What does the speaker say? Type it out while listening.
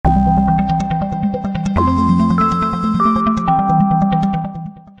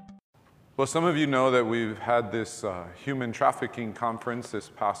Well, some of you know that we've had this human trafficking conference this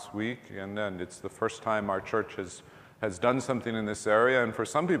past week, and then it's the first time our church has done something in this area, and for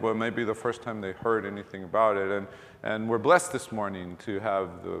some people it may be the first time they heard anything about it. And we're blessed this morning to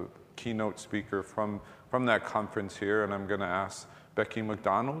have the keynote speaker from that conference here, and I'm going to ask Becky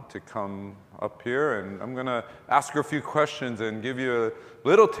McDonald to come up here, and I'm going to ask her a few questions and give you a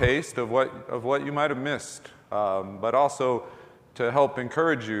little taste of what you might have missed, but also to help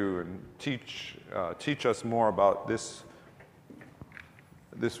encourage you and teach us more about this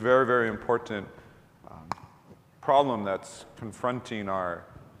very, very important problem that's confronting our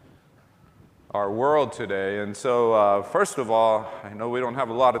world today. And so, first of all, I know we don't have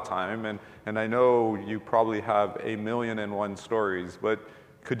a lot of time, and I know you probably have 1,000,001 stories, but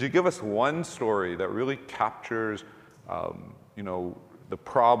could you give us one story that really captures, the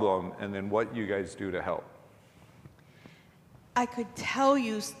problem and then what you guys do to help? I could tell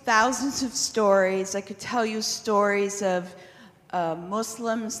you thousands of stories. I could tell you stories of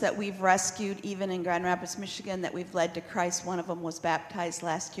Muslims that we've rescued, even in Grand Rapids, Michigan, that we've led to Christ. One of them was baptized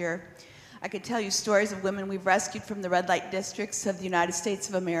last year. I could tell you stories of women we've rescued from the red light districts of the United States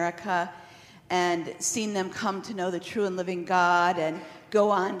of America and seen them come to know the true and living God and go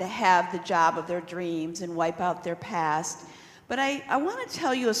on to have the job of their dreams and wipe out their past. But I want to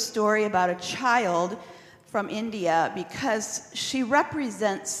tell you a story about a child from India because she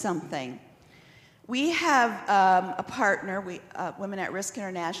represents something. We have a partner, Women at Risk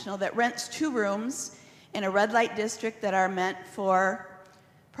International, that rents 2 rooms in a red light district that are meant for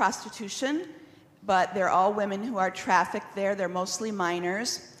prostitution, but they're all women who are trafficked there. They're mostly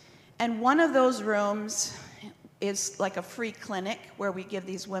minors. And one of those rooms is like a free clinic where we give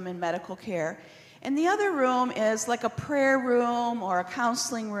these women medical care. And the other room is like a prayer room or a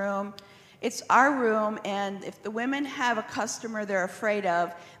counseling room. It's our room, and if the women have a customer they're afraid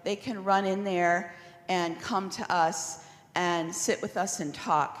of, they can run in there and come to us and sit with us and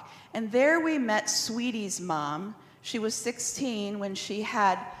talk. And there we met Sweetie's mom. She was 16 when she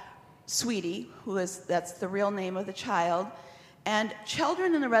had Sweetie, that's the real name of the child. And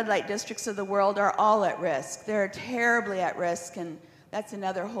children in the red light districts of the world are all at risk. They're terribly at risk, and that's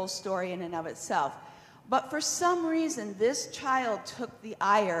another whole story in and of itself. But for some reason, this child took the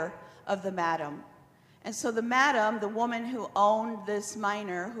ire of the madam. And so the madam, the woman who owned this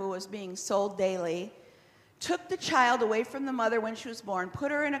minor who was being sold daily, took the child away from the mother when she was born,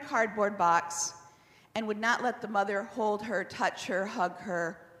 put her in a cardboard box, and would not let the mother hold her, touch her, hug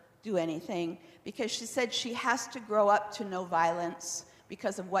her, do anything, because she said she has to grow up to know violence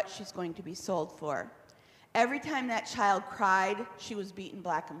because of what she's going to be sold for. Every time that child cried, she was beaten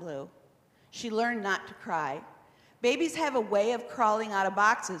black and blue. She learned not to cry. Babies have a way of crawling out of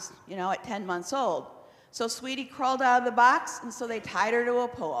boxes, at 10 months old. So Sweetie crawled out of the box, and so they tied her to a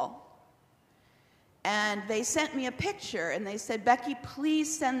pole. And they sent me a picture, and they said, Becky,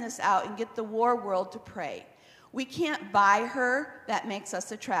 please send this out and get the war world to pray. We can't buy her, that makes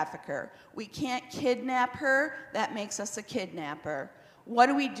us a trafficker. We can't kidnap her, that makes us a kidnapper.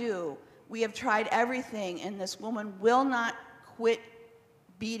 What do? We have tried everything, and this woman will not quit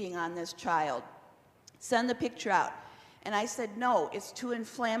beating on this child. Send the picture out. And I said, no, it's too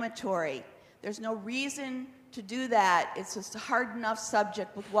inflammatory. There's no reason to do that. It's just a hard enough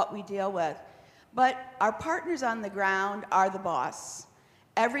subject with what we deal with. But our partners on the ground are the boss.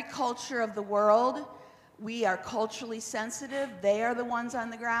 Every culture of the world, we are culturally sensitive. They are the ones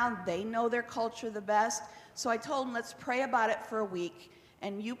on the ground. They know their culture the best. So I told them, let's pray about it for a week,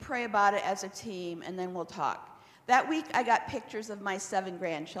 and you pray about it as a team, and then we'll talk. That week, I got pictures of my 7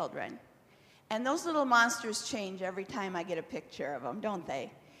 grandchildren. And those little monsters change every time I get a picture of them, don't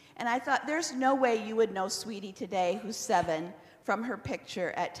they? And I thought, there's no way you would know Sweetie today, who's 7, from her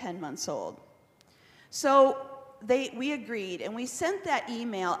picture at 10 months old. So we agreed, and we sent that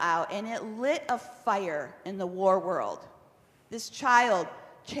email out, and it lit a fire in the war world. This child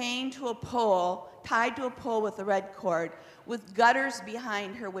chained to a pole, tied to a pole with a red cord, with gutters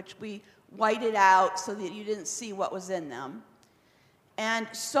behind her, which we whited out so that you didn't see what was in them. And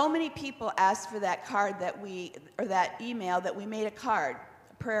so many people asked for that card that email that we made a card,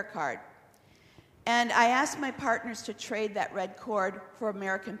 a prayer card. And I asked my partners to trade that red cord for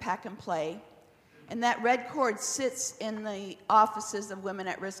American Pack and Play. And that red cord sits in the offices of Women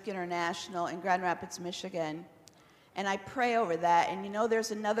at Risk International in Grand Rapids, Michigan. And I pray over that. And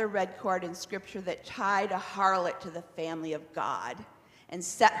there's another red cord in Scripture that tied a harlot to the family of God and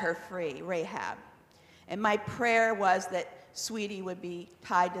set her free, Rahab. And my prayer was that Sweetie would be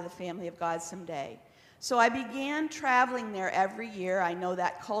tied to the family of God someday. So I began traveling there every year. I know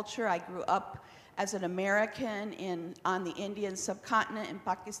that culture. I grew up as an American on the Indian subcontinent in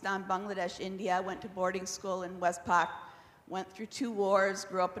Pakistan, Bangladesh, India. I went to boarding school in West Pak, went through 2 wars,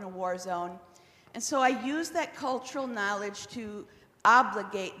 grew up in a war zone. And so I used that cultural knowledge to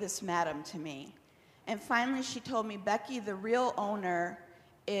obligate this madam to me. And finally she told me, Becky, the real owner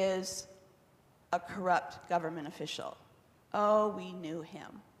is a corrupt government official. Oh, we knew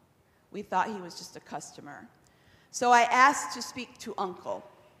him. We thought he was just a customer. So I asked to speak to Uncle.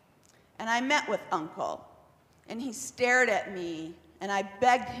 And I met with Uncle. And he stared at me, and I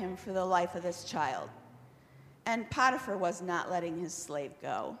begged him for the life of this child. And Potiphar was not letting his slave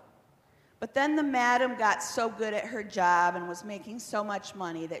go. But then the madam got so good at her job and was making so much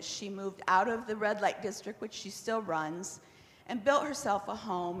money that she moved out of the red light district, which she still runs, and built herself a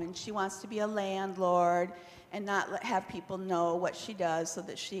home. And she wants to be a landlord and not have people know what she does so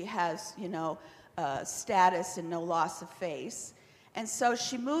that she has, status and no loss of face. And so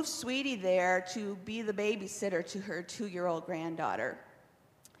she moved Sweetie there to be the babysitter to her 2-year-old granddaughter.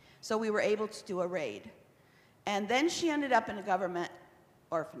 So we were able to do a raid. And then she ended up in a government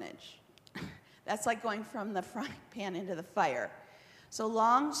orphanage. That's like going from the frying pan into the fire. So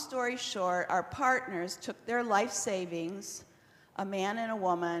long story short, our partners took their life savings, a man and a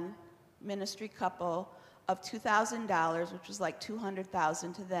woman, ministry couple, of $2,000, which was like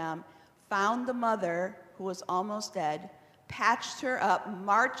 $200,000 to them, found the mother, who was almost dead, patched her up,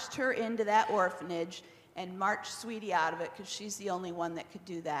 marched her into that orphanage, and marched Sweetie out of it because she's the only one that could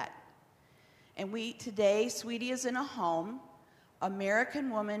do that. And today, Sweetie is in a home,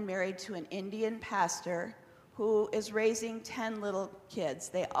 American woman married to an Indian pastor who is raising 10 little kids.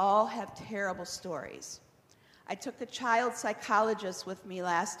 They all have terrible stories. I took a child psychologist with me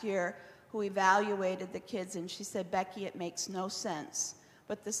last year who evaluated the kids, and she said, Becky, it makes no sense,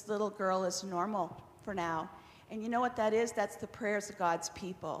 but this little girl is normal for now. And you know what that is? That's the prayers of God's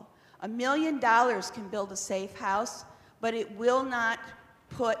people. $1 million can build a safe house, but it will not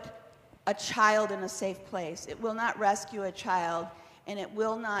put a child in a safe place. It will not rescue a child, and it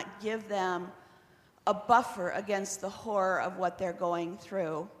will not give them a buffer against the horror of what they're going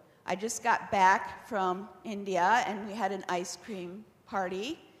through. I just got back from India, and we had an ice cream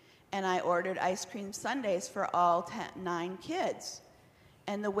party, and I ordered ice cream sundaes for all 9 kids.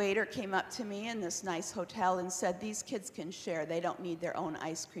 And the waiter came up to me in this nice hotel and said, these kids can share. They don't need their own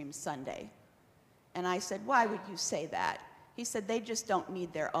ice cream sundae. And I said, why would you say that? He said, they just don't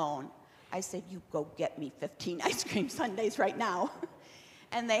need their own. I said, you go get me 15 ice cream sundaes right now.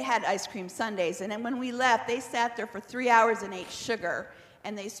 And they had ice cream sundaes. And then when we left, they sat there for 3 hours and ate sugar.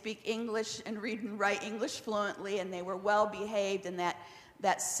 And they speak English and read and write English fluently, and they were well behaved. And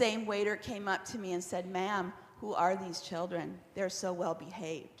that same waiter came up to me and said, ma'am, who are these children? They're so well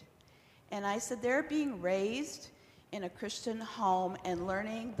behaved. And I said, they're being raised in a Christian home and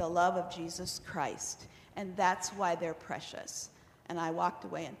learning the love of Jesus Christ. And that's why they're precious. And I walked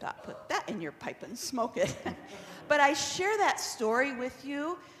away and thought, put that in your pipe and smoke it. But I share that story with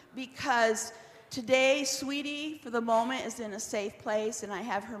you because today, Sweetie, for the moment, is in a safe place, and I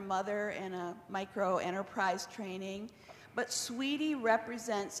have her mother in a micro-enterprise training. But Sweetie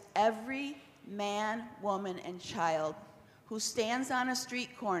represents every man, woman, and child who stands on a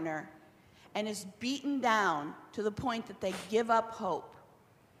street corner and is beaten down to the point that they give up hope.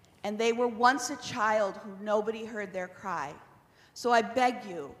 And they were once a child who nobody heard their cry. So I beg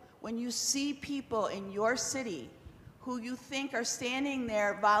you, when you see people in your city who you think are standing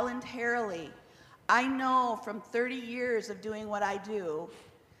there voluntarily, I know from 30 years of doing what I do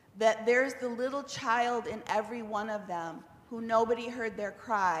that there's the little child in every one of them who nobody heard their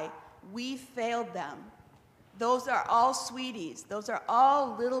cry. We failed them. Those are all Sweeties. Those are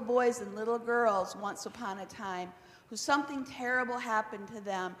all little boys and little girls once upon a time who something terrible happened to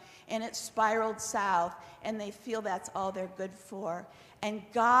them and it spiraled south and they feel that's all they're good for. And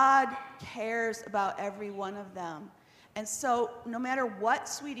God cares about every one of them. And so no matter what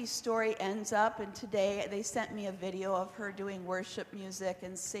Sweetie's story ends up, and today they sent me a video of her doing worship music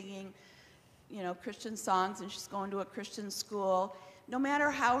and singing, Christian songs, and she's going to a Christian school. No matter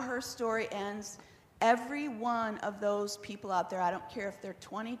how her story ends, every one of those people out there, I don't care if they're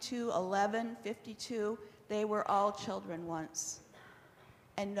 22, 11, 52, they were all children once,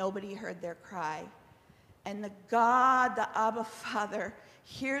 and nobody heard their cry. And the God, the Abba Father,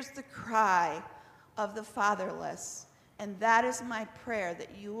 hears the cry of the fatherless. And that is my prayer,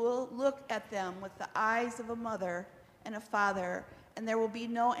 that you will look at them with the eyes of a mother and a father, and there will be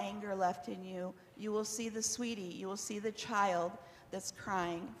no anger left in you. You will see the Sweetie, you will see the child that's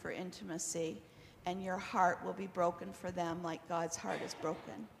crying for intimacy, and your heart will be broken for them like God's heart is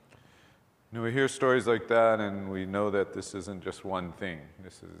broken. You know, we hear stories like that, and we know that this isn't just one thing.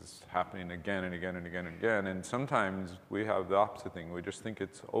 This is happening again and again and again and again. And sometimes we have the opposite thing. We just think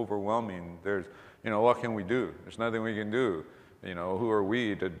it's overwhelming. There's, what can we do? There's nothing we can do. Who are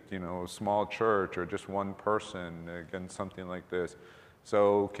we to, a small church or just one person against something like this?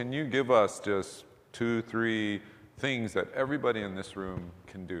 So can you give us just 2, 3 things that everybody in this room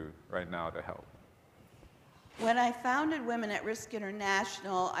can do right now to help? When I founded Women at Risk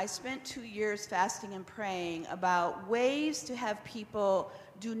International, I spent 2 years fasting and praying about ways to have people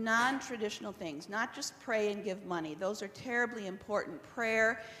do non-traditional things, not just pray and give money. Those are terribly important.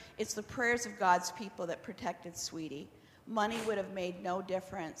 Prayer, it's the prayers of God's people that protected Sweetie. Money would have made no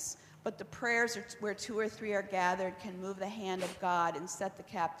difference, but the prayers where 2 or 3 are gathered can move the hand of God and set the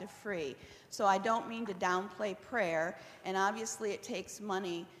captive free. So I don't mean to downplay prayer, and obviously it takes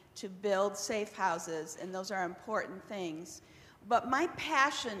money to build safe houses, and those are important things. But my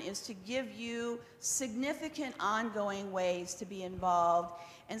passion is to give you significant ongoing ways to be involved.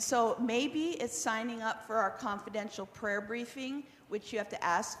 And so maybe it's signing up for our confidential prayer briefing, which you have to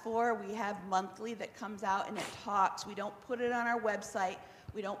ask for. We have monthly that comes out and it talks. We don't put it on our website.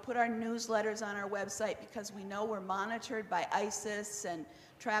 We don't put our newsletters on our website because we know we're monitored by ISIS and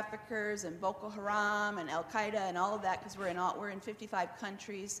traffickers and Boko Haram and Al Qaeda and all of that because we're in 55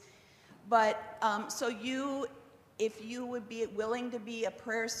 countries. But if you would be willing to be a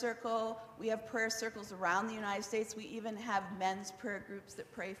prayer circle, we have prayer circles around the United States. We even have men's prayer groups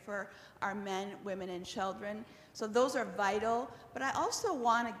that pray for our men, women, and children. So those are vital. But I also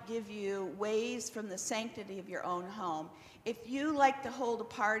want to give you ways from the sanctity of your own home. If you like to hold a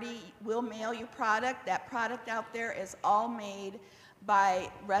party, we'll mail you product. That product out there is all made by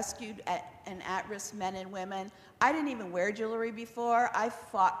rescued and at-risk men and women. I didn't even wear jewelry before. I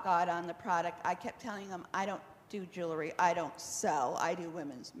fought God on the product. I kept telling him, I don't do jewelry. I don't sell. I do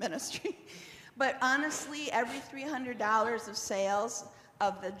women's ministry. But honestly, every $300 of sales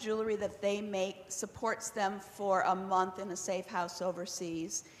of the jewelry that they make supports them for a month in a safe house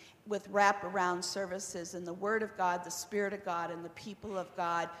overseas with wraparound services and the Word of God, the Spirit of God, and the people of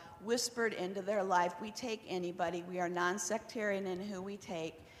God whispered into their life. We take anybody. We are non-sectarian in who we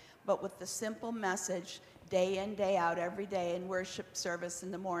take, but with the simple message day in, day out, every day in worship service in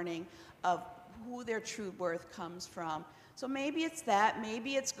the morning of who their true worth comes from. So maybe it's that.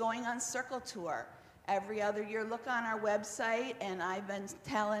 Maybe it's going on Circle Tour every other year. Look on our website, and I've been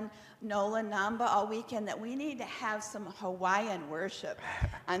telling Nola Namba all weekend that we need to have some Hawaiian worship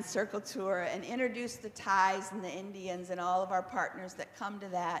on Circle Tour and introduce the Thais and the Indians and all of our partners that come to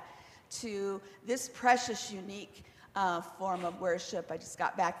that to this precious, unique form of worship. I just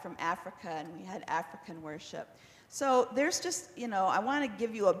got back from Africa, and we had African worship. So there's just, I want to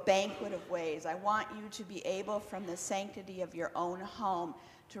give you a banquet of ways. I want you to be able, from the sanctity of your own home,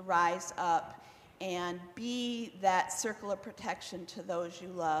 to rise up and be that circle of protection to those you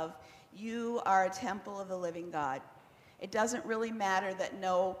love. You are a temple of the living God. It doesn't really matter that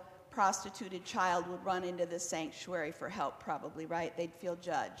no prostituted child would run into this sanctuary for help, probably, right? They'd feel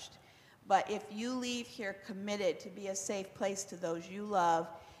judged. But if you leave here committed to be a safe place to those you love,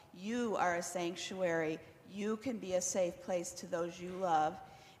 you are a sanctuary. You can be a safe place to those you love.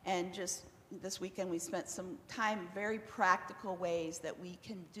 And just this weekend we spent some time, very practical ways that we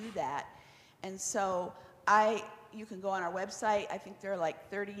can do that. And so you can go on our website. I think there are like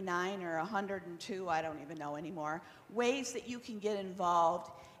 39 or 102, I don't even know anymore, ways that you can get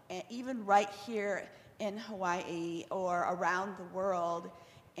involved, and even right here in Hawaii or around the world,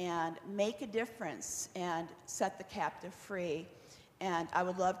 and make a difference and set the captive free. And I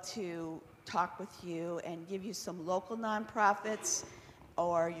would love to talk with you and give you some local nonprofits,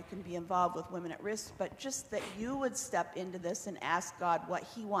 or you can be involved with Women at Risk, but just that you would step into this and ask God what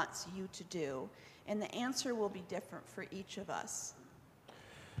He wants you to do. And the answer will be different for each of us.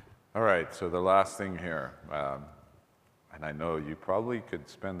 All right, so the last thing here, and I know you probably could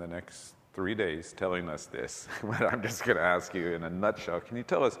spend the next 3 days telling us this, but I'm just going to ask you in a nutshell. Can you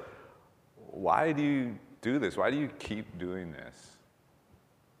tell us, why do you do this? Why do you keep doing this?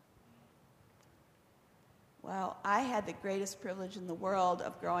 Well, I had the greatest privilege in the world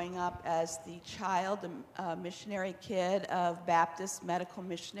of growing up as the child, a missionary kid of Baptist medical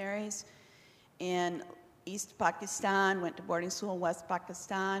missionaries in East Pakistan, went to boarding school in West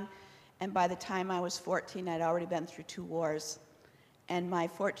Pakistan, and by the time I was 14, I'd already been through 2 wars. And my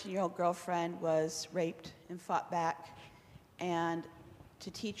 14-year-old girlfriend was raped and fought back. And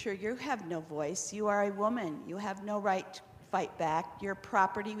to teach her, you have no voice. You are a woman. You have no right to fight back. You're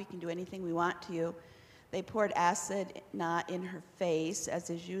property. We can do anything we want to you. They poured acid not in her face, as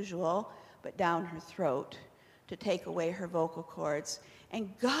is usual, but down her throat to take away her vocal cords. And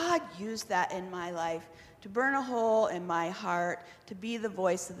God used that in my life to burn a hole in my heart, to be the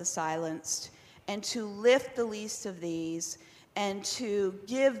voice of the silenced, and to lift the least of these, and to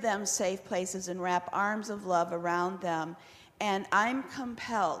give them safe places and wrap arms of love around them. And I'm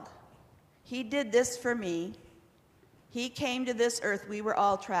compelled. He did this for me. He came to this earth. We were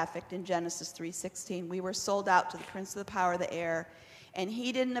all trafficked in Genesis 3:16. We were sold out to the prince of the power of the air. And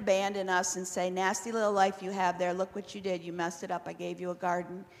he didn't abandon us and say, nasty little life you have there, look what you did, you messed it up, I gave you a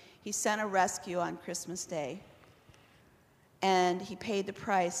garden. He sent a rescue on Christmas Day. And he paid the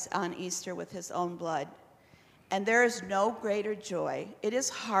price on Easter with his own blood. And there is no greater joy. It is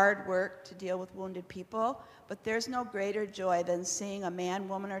hard work to deal with wounded people, but there's no greater joy than seeing a man,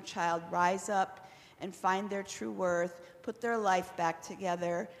 woman, or child rise up and find their true worth, put their life back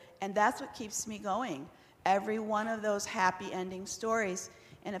together, and that's what keeps me going. Every one of those happy ending stories.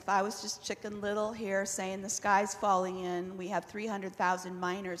 And if I was just Chicken Little here saying the sky's falling in, we have 300,000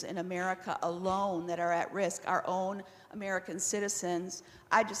 minors in America alone that are at risk, our own American citizens,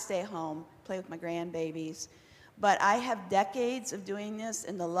 I'd just stay home, play with my grandbabies. But I have decades of doing this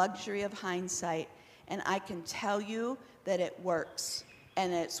in the luxury of hindsight, and I can tell you that it works,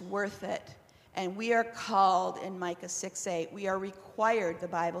 and it's worth it. And we are called in Micah 6:8. We are required, the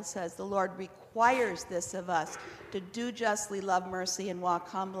Bible says, the Lord requires this of us, to do justly, love mercy, and walk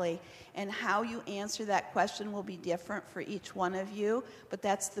humbly. And how you answer that question will be different for each one of you, but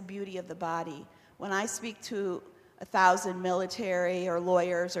that's the beauty of the body. When I speak to 1,000 military or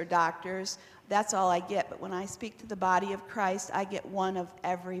lawyers or doctors, that's all I get. But when I speak to the body of Christ, I get one of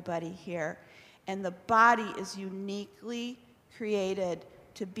everybody here. And the body is uniquely created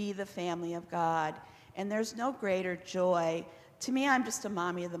to be the family of God. And there's no greater joy. To me, I'm just a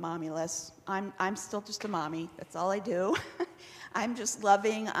mommy of the mommyless. I'm still just a mommy. That's all I do. I'm just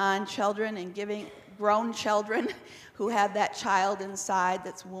loving on children and giving grown children who have that child inside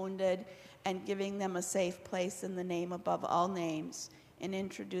that's wounded, and giving them a safe place in the name above all names, and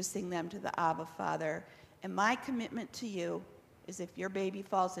introducing them to the Abba Father. And my commitment to you is, if your baby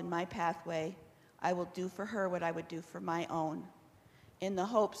falls in my pathway, I will do for her what I would do for my own, in the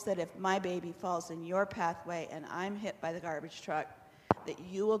hopes that if my baby falls in your pathway and I'm hit by the garbage truck, that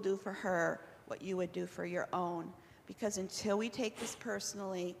you will do for her what you would do for your own. Because until we take this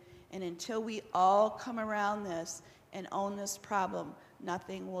personally, and until we all come around this and own this problem,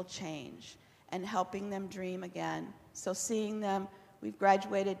 nothing will change. And helping them dream again. So seeing them, we've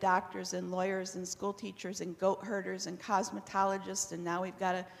graduated doctors and lawyers and school teachers and goat herders and cosmetologists, and now we've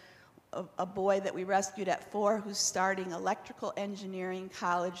got a boy that we rescued at 4 who's starting electrical engineering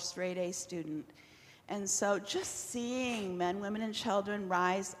college, straight A student. And so just seeing men, women, and children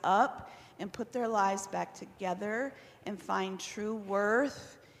rise up and put their lives back together and find true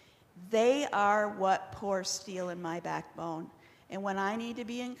worth, they are what pours steel in my backbone. And when I need to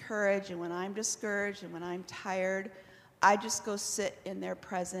be encouraged, and when I'm discouraged, and when I'm tired, I just go sit in their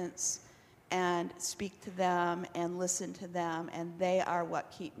presence and speak to them and listen to them, and they are what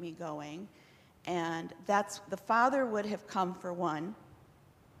keep me going. And that's, the Father would have come for one.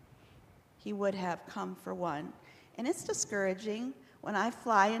 He would have come for one. And it's discouraging when I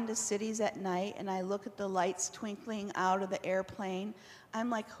fly into cities at night and I look at the lights twinkling out of the airplane. I'm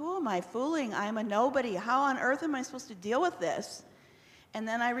like, who am I fooling? I'm a nobody. How on earth am I supposed to deal with this? And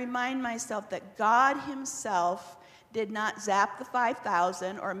then I remind myself that God himself did not zap the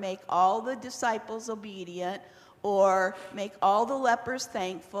 5,000 or make all the disciples obedient or make all the lepers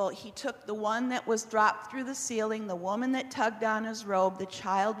thankful. He took the one that was dropped through the ceiling, the woman that tugged on his robe, the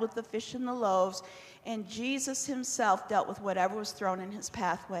child with the fish and the loaves, and Jesus himself dealt with whatever was thrown in his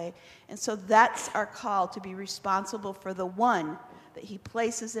pathway. And so that's our call, to be responsible for the one that he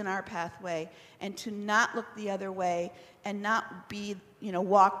places in our pathway, and to not look the other way and not be,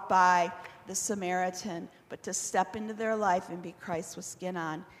 walk by the Samaritan, but to step into their life and be Christ with skin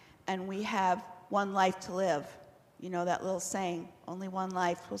on. And we have one life to live. You know that little saying, only one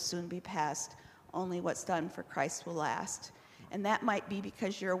life will soon be past. Only what's done for Christ will last. And that might be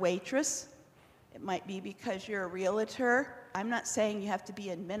because you're a waitress. It might be because you're a realtor. I'm not saying you have to be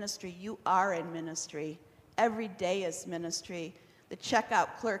in ministry. You are in ministry. Every day is ministry. The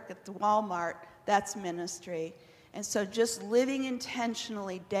checkout clerk at the Walmart, that's ministry. And so just living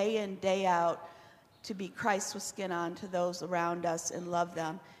intentionally day in, day out, to be Christ with skin on to those around us and love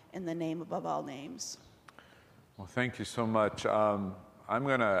them in the name above all names. Well, thank you so much. I'm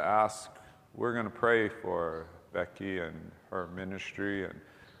going to ask, we're going to pray for Becky and her ministry.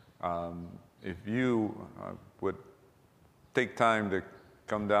 And if you would take time to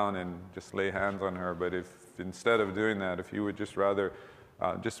come down and just lay hands on her, but if instead of doing that, if you would just rather,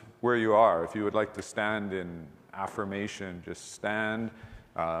 just where you are, if you would like to stand in affirmation. Just stand.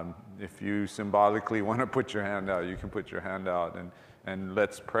 If you symbolically want to put your hand out, you can put your hand out. And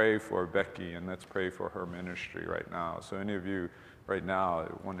let's pray for Becky, and let's pray for her ministry right now. So any of you right now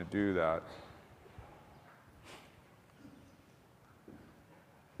want to do that.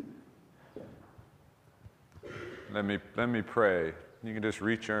 Let me pray. You can just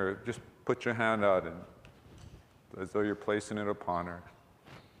just put your hand out and as though you're placing it upon her.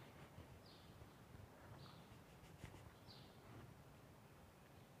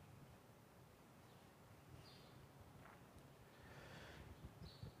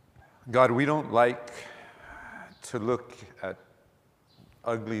 God, we don't like to look at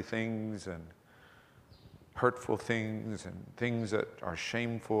ugly things and hurtful things and things that are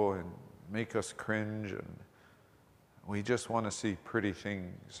shameful and make us cringe, and we just want to see pretty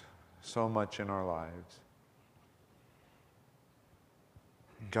things so much in our lives.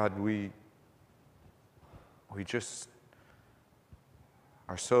 God, we just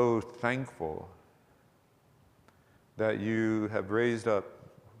are so thankful that you have raised up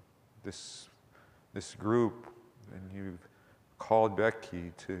this group, and you've called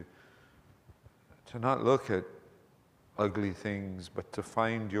Becky to not look at ugly things, but to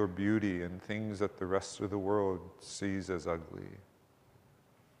find your beauty in things that the rest of the world sees as ugly.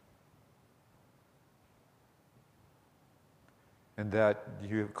 And that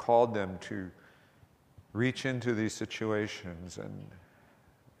you have called them to reach into these situations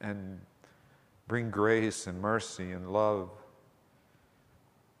and bring grace and mercy and love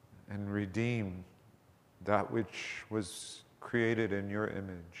and redeem that which was created in your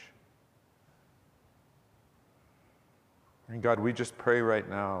image. And God, we just pray right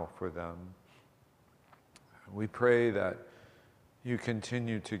now for them. We pray that you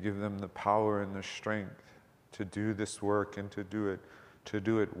continue to give them the power and the strength to do this work and to do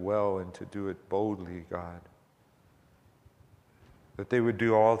it well and to do it boldly, God. That they would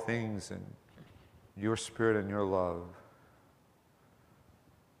do all things in your spirit and your love.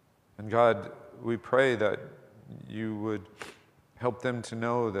 And God, we pray that you would help them to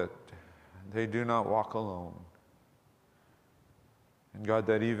know that they do not walk alone. And God,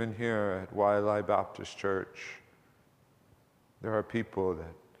 that even here at Waialae Baptist Church, there are people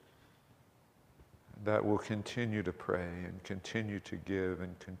that will continue to pray and continue to give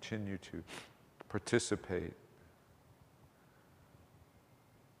and continue to participate.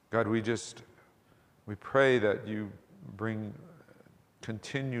 God, we pray that you bring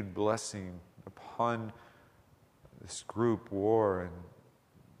continued blessing upon this group, WAR, and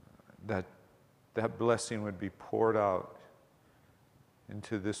that blessing would be poured out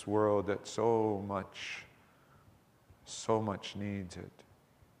into this world that so much needs it.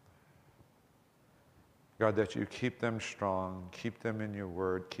 God, that you keep them strong, keep them in your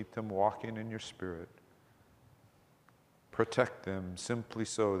word, keep them walking in your spirit. Protect them simply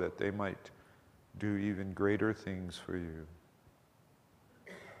so that they might do even greater things for you.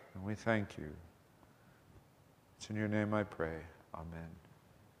 And we thank you. It's in your name I pray. Amen.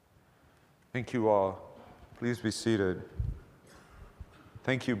 Thank you all. Please be seated.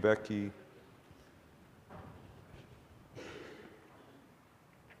 Thank you, Becky.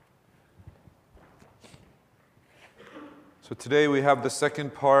 So today we have the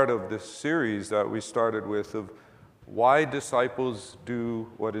second part of this series that we started with of why disciples do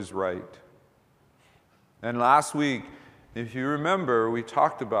what is right. And last week, if you remember, we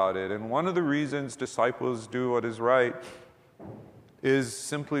talked about it, and one of the reasons disciples do what is right is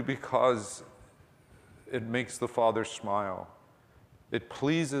simply because it makes the Father smile. It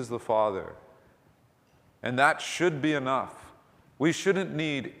pleases the Father. And that should be enough. We shouldn't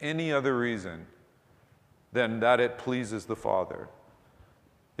need any other reason than that it pleases the Father.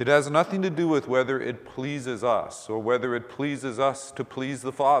 It has nothing to do with whether it pleases us or whether it pleases us to please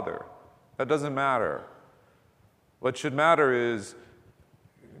the Father. That doesn't matter. What should matter is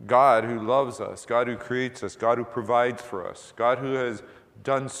God who loves us, God who creates us, God who provides for us, God who has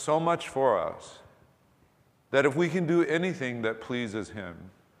done so much for us, that if we can do anything that pleases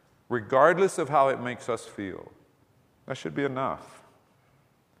Him, regardless of how it makes us feel, that should be enough.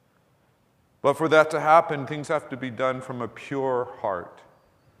 But for that to happen, things have to be done from a pure heart.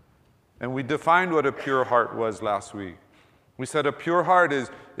 And we defined what a pure heart was last week. We said a pure heart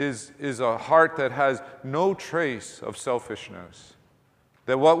is a heart that has no trace of selfishness.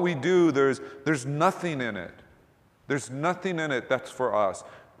 That what we do, there's nothing in it. There's nothing in it that's for us.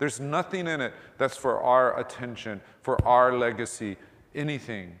 There's nothing in it that's for our attention, for our legacy,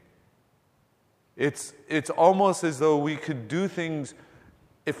 anything. It's almost as though we could do things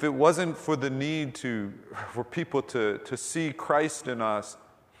if it wasn't for the need for people to see Christ in us,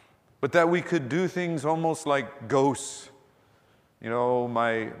 but that we could do things almost like ghosts. You know,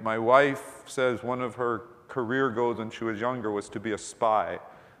 my wife says one of her career goals when she was younger was to be a spy.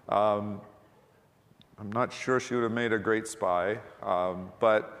 I'm not sure she would have made a great spy,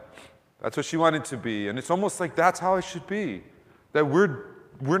 but that's what she wanted to be. And it's almost like that's how it should be, that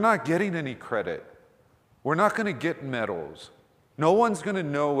we're not getting any credit. We're not going to get medals. No one's going to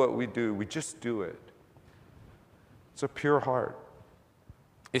know what we do. We just do it. It's a pure heart.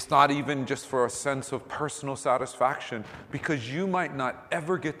 It's not even just for a sense of personal satisfaction, because you might not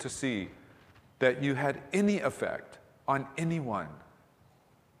ever get to see that you had any effect on anyone.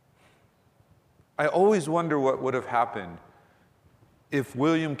 I always wonder what would have happened if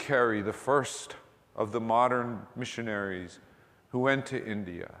William Carey, the first of the modern missionaries who went to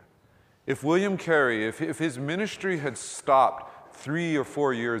India, if William Carey, if his ministry had stopped 3 or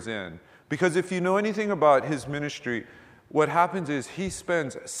 4 years in, because if you know anything about his ministry, what happens is he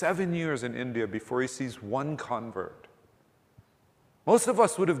spends 7 years in India before he sees one convert. Most of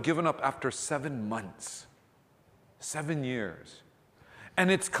us would have given up after 7 months, 7 years. And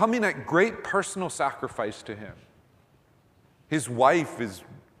it's coming at great personal sacrifice to him. His wife is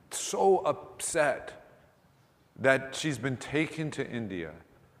so upset that she's been taken to India.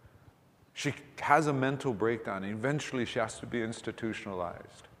 She has a mental breakdown, and eventually she has to be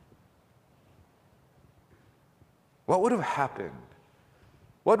institutionalized. What would have happened?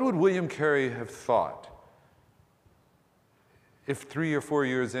 What would William Carey have thought if 3 or 4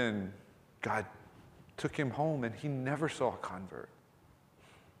 years in, God took him home and he never saw a convert?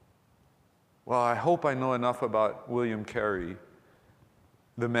 Well, I hope I know enough about William Carey,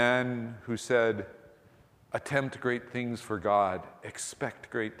 the man who said, attempt great things for God, expect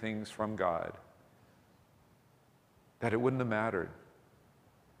great things from God, that it wouldn't have mattered.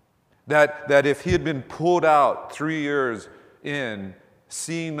 That if he had been pulled out 3 years in,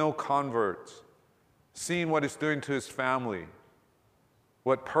 seeing no converts, seeing what it's doing to his family,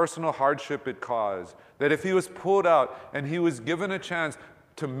 what personal hardship it caused, that if he was pulled out and he was given a chance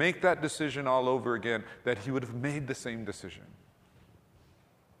to make that decision all over again, that he would have made the same decision.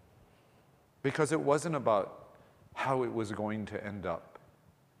 Because it wasn't about how it was going to end up.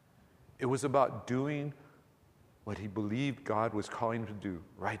 It was about doing what he believed God was calling him to do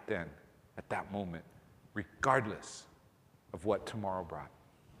right then, at that moment, regardless of what tomorrow brought.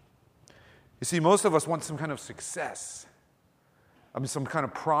 You see, most of us want some kind of success. Some kind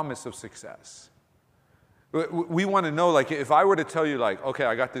of promise of success. We want to know, like, if I were to tell you, like, okay,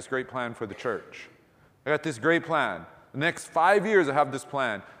 I got this great plan for the church. I got this great plan. The next 5 years I have this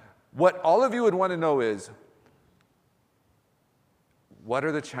plan. What all of you would want to know is, what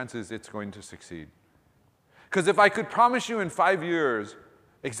are the chances it's going to succeed? Because if I could promise you in 5 years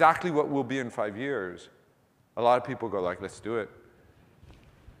exactly what will be in 5 years, a lot of people go like, let's do it.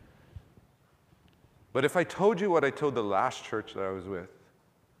 But if I told you what I told the last church that I was with,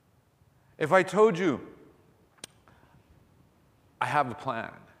 if I told you, I have a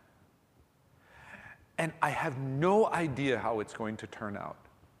plan, and I have no idea how it's going to turn out,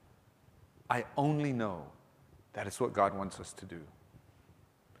 I only know that it's what God wants us to do.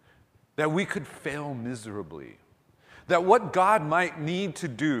 That we could fail miserably. That what God might need to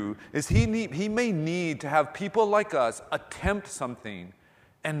do is He may need to have people like us attempt something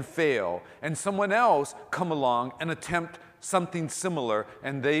and fail, and someone else come along and attempt something similar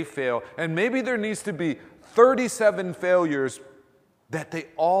and they fail. And maybe there needs to be 37 failures that they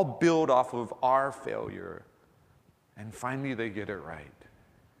all build off of our failure, and finally they get it right.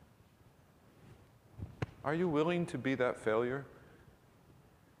 Are you willing to be that failure?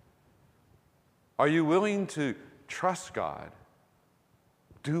 Are you willing to trust God?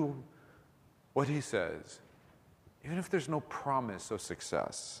 Do what He says, even if there's no promise of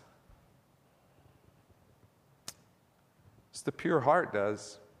success. It's the pure heart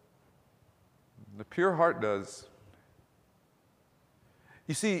does. The pure heart does.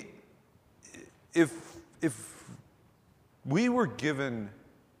 You see, if we were given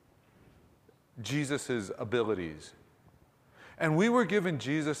Jesus' abilities, and we were given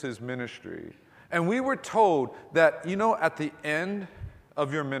Jesus' ministry, and we were told that, at the end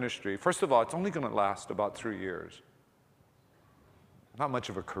of your ministry, first of all, it's only going to last about 3 years. Not much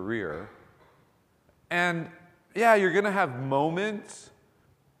of a career. And yeah, you're going to have moments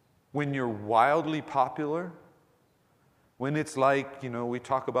when you're wildly popular, when it's like, we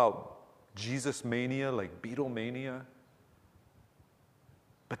talk about Jesus mania, like Beatlemania.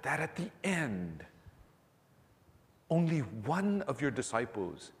 But that at the end, only one of your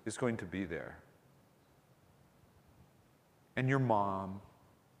disciples is going to be there. And your mom,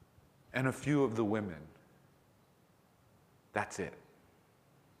 and a few of the women. That's it.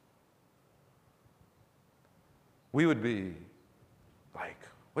 we would be like,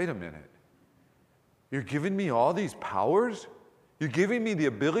 wait a minute. You're giving me all these powers? You're giving me the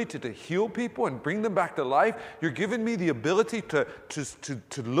ability to heal people and bring them back to life. You're giving me the ability to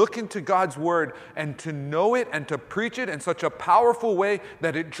look into God's Word and to know it and to preach it in such a powerful way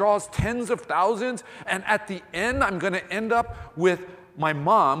that it draws tens of thousands. And at the end, I'm going to end up with my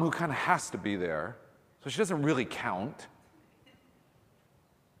mom, who kind of has to be there. So she doesn't really count.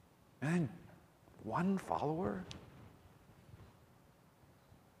 And then one follower?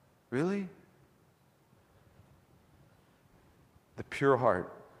 Really? The pure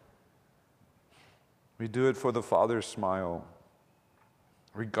heart. We do it for the Father's smile,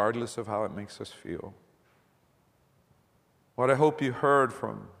 regardless of how it makes us feel. What I hope you heard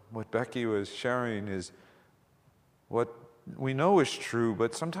from what Becky was sharing is what we know is true,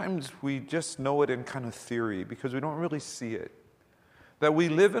 but sometimes we just know it in kind of theory because we don't really see it. That we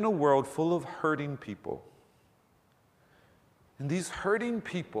live in a world full of hurting people. And these hurting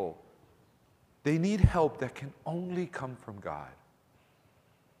people, they need help that can only come from God.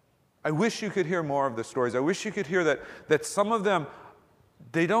 I wish you could hear more of the stories. I wish you could hear that some of them,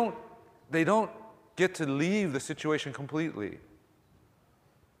 they don't get to leave the situation completely.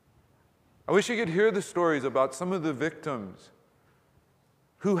 I wish you could hear the stories about some of the victims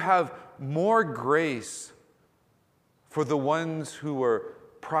who have more grace for the ones who were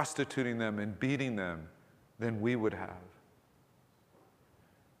prostituting them and beating them than we would have.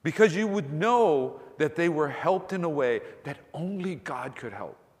 Because you would know that they were helped in a way that only God could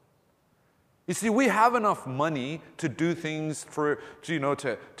help. You see, we have enough money to do things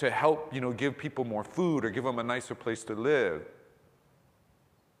to help, give people more food or give them a nicer place to live.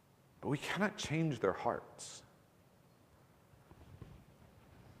 But we cannot change their hearts.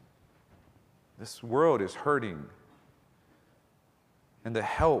 This world is hurting. And the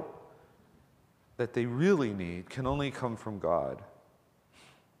help that they really need can only come from God.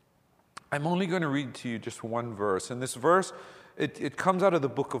 I'm only going to read to you just one verse. And this verse, it comes out of the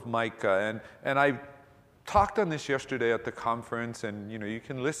book of Micah. And I talked on this yesterday at the conference, and you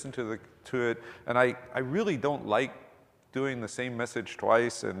can listen to it. And I really don't like doing the same message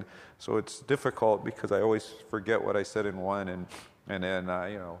twice, and so it's difficult because I always forget what I said in one, and then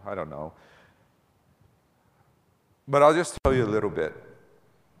I don't know. But I'll just tell you a little bit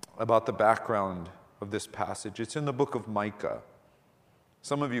about the background of this passage. It's in the book of Micah.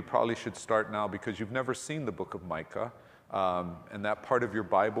 Some of you probably should start now because you've never seen the book of Micah. And that part of your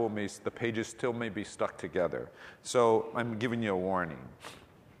Bible, the pages still may be stuck together. So I'm giving you a warning.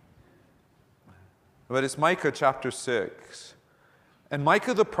 But it's Micah chapter 6. And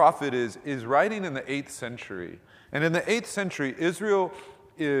Micah the prophet is writing in the 8th century. And in the 8th century, Israel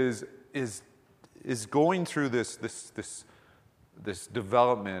is going through this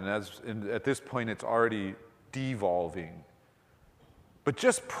development. At this point, it's already devolving. But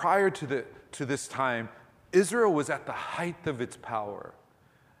just prior to this time, Israel was at the height of its power.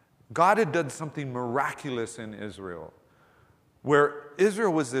 God had done something miraculous in Israel, where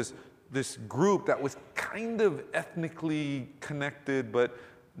Israel was this group that was kind of ethnically connected, but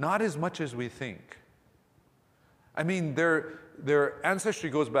not as much as we think. I mean, their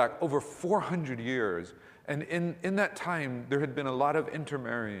ancestry goes back over 400 years, and in that time, there had been a lot of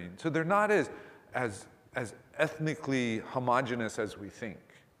intermarrying. So they're not as ethnically homogenous as we think.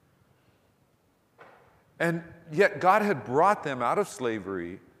 And yet God had brought them out of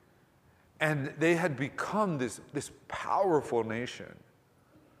slavery, and they had become this powerful nation.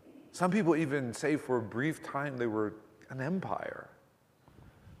 Some people even say for a brief time they were an empire.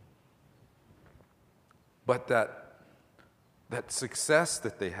 But that success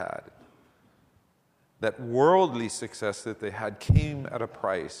that they had, that worldly success that they had, came at a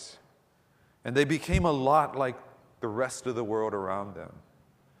price. And they became a lot like the rest of the world around them.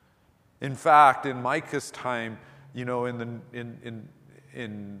 In fact, in Micah's time, in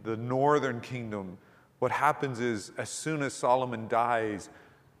the northern kingdom, what happens is as soon as Solomon dies,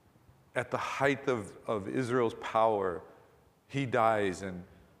 at the height of Israel's power, he dies and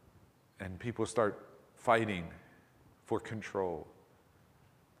people start fighting for control.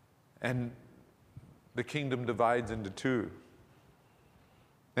 And the kingdom divides into two.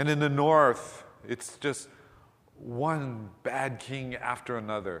 And in the north, it's just one bad king after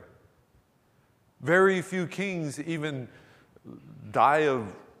another. Very few kings even die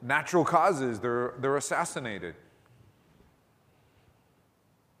of natural causes. They're assassinated.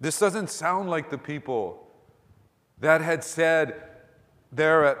 This doesn't sound like the people that had said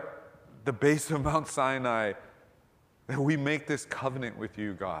there at the base of Mount Sinai that we make this covenant with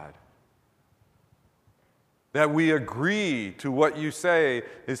you, God. That we agree to what you say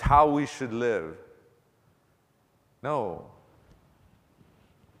is how we should live. No.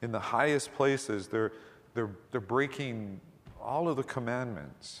 In the highest places, they're breaking all of the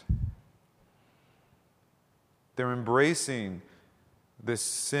commandments. They're embracing this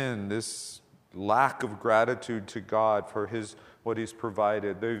sin, this lack of gratitude to God for what He's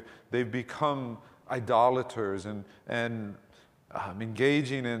provided. They've become idolaters and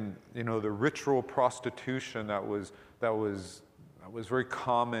engaging in the ritual prostitution that was very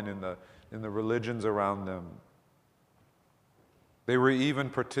common in the religions around them. They were even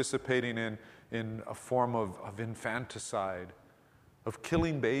participating in a form of infanticide, of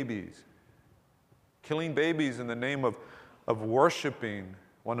killing babies in the name of worshiping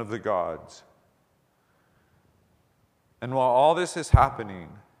one of the gods. And while all this is happening,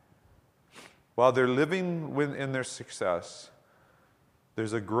 while they're living in their success,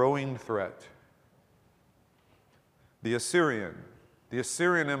 there's a growing threat. The Assyrian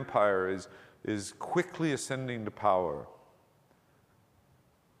Empire is quickly ascending to power.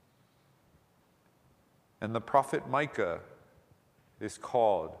 And the prophet Micah is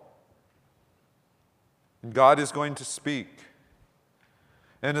called. And God is going to speak.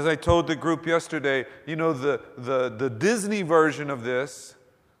 And as I told the group yesterday, the Disney version of this,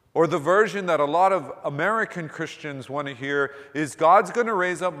 or the version that a lot of American Christians want to hear, is God's going to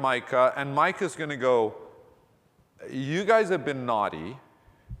raise up Micah, and Micah's going to go, you guys have been naughty.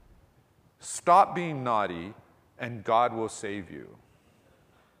 Stop being naughty, and God will save you.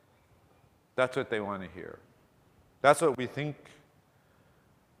 That's what they want to hear. That's what we think.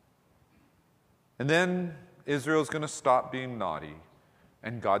 And then Israel's going to stop being naughty,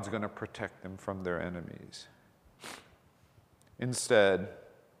 and God's going to protect them from their enemies. Instead,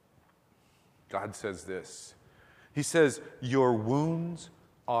 God says this. He says, your wounds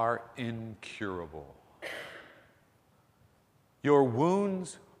are incurable. Your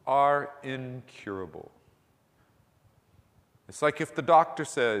wounds are incurable. It's like if the doctor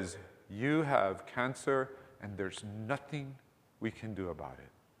says, you have cancer and there's nothing we can do about it.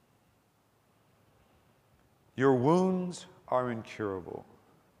 Your wounds are incurable.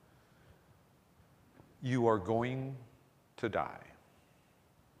 You are going to die.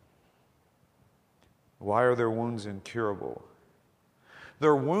 Why are their wounds incurable?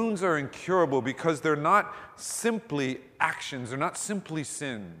 Their wounds are incurable because they're not simply actions, they're not simply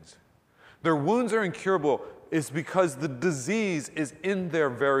sins. Their wounds are incurable is because the disease is in their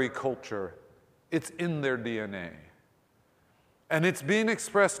very culture. It's in their DNA. And it's being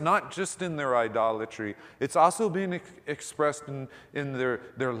expressed not just in their idolatry, it's also being expressed in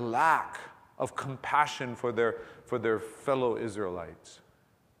their lack of compassion for their fellow Israelites.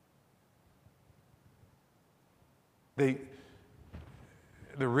 The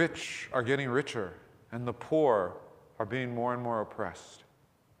rich are getting richer, and the poor are being more and more oppressed.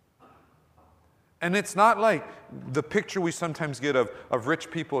 And it's not like the picture we sometimes get of rich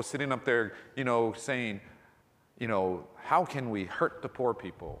people sitting up there, saying, how can we hurt the poor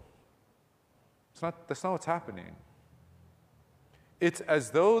people? That's not what's happening. It's as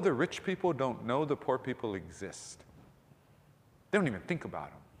though the rich people don't know the poor people exist. They don't even think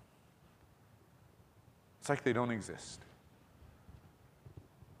about them. It's like they don't exist.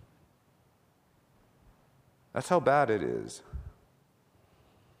 That's how bad it is.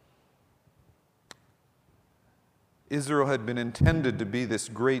 Israel had been intended to be this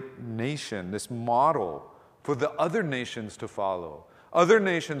great nation, this model for the other nations to follow. Other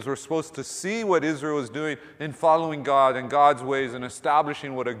nations were supposed to see what Israel was doing in following God and God's ways and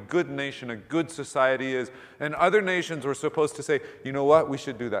establishing what a good nation, a good society is. And other nations were supposed to say, you know what, we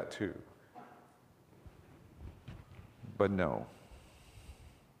should do that too. But no.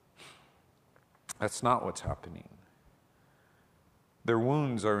 That's not what's happening. Their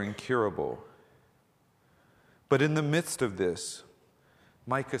wounds are incurable. But in the midst of this,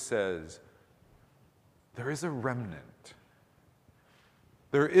 Micah says, there is a remnant.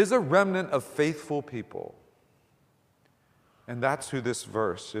 There is a remnant of faithful people. And that's who this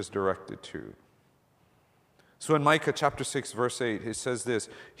verse is directed to. So in Micah chapter 6, verse 8, it says this,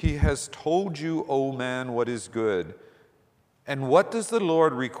 He has told you, O man, what is good. And what does the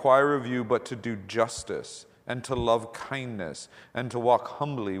Lord require of you but to do justice and to love kindness and to walk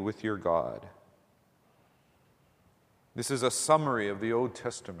humbly with your God? This is a summary of the Old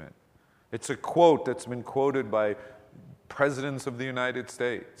Testament. It's a quote that's been quoted by presidents of the United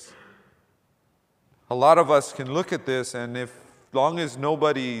States. A lot of us can look at this, and as long as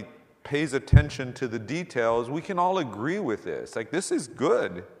nobody pays attention to the details, we can all agree with this. Like, this is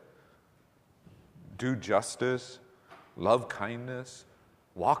good. Do justice, love kindness,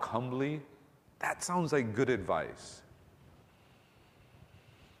 walk humbly. That sounds like good advice.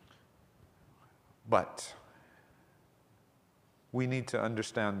 But we need to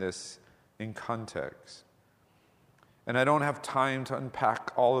understand this in context. And I don't have time to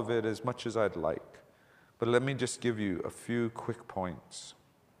unpack all of it as much as I'd like. But let me just give you a few quick points.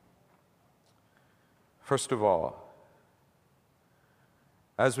 First of all,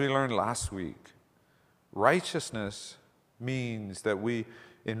 as we learned last week, righteousness means that we,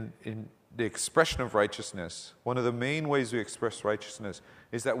 in the expression of righteousness, one of the main ways we express righteousness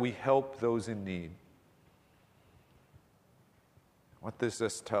is that we help those in need. What does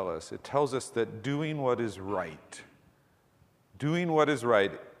this tell us? It tells us that doing what is right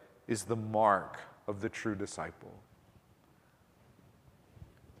is the mark of the true disciple.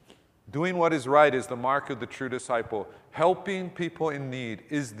 Doing what is right is the mark of the true disciple. Helping people in need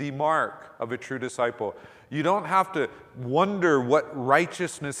is the mark of a true disciple. You don't have to wonder what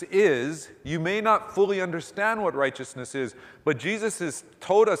righteousness is. You may not fully understand what righteousness is, but Jesus has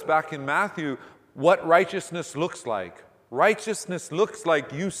told us back in Matthew what righteousness looks like. Righteousness looks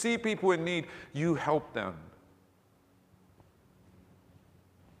like you see people in need, you help them.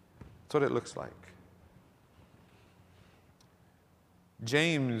 That's what it looks like.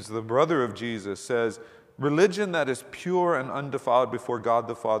 James, the brother of Jesus, says, religion that is pure and undefiled before God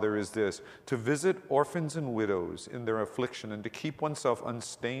the Father is this: to visit orphans and widows in their affliction and to keep oneself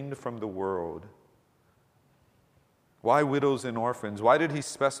unstained from the world. Why widows and orphans? Why did he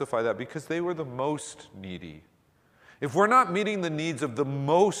specify that? Because they were the most needy. If we're not meeting the needs of the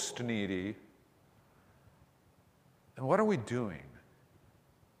most needy, then what are we doing?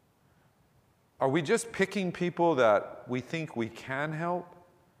 Are we just picking people that we think we can help?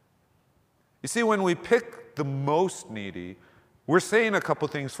 You see, when we pick the most needy, we're saying a couple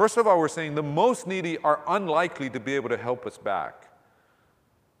things. First of all, we're saying the most needy are unlikely to be able to help us back.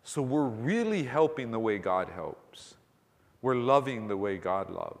 So we're really helping the way God helps. We're loving the way God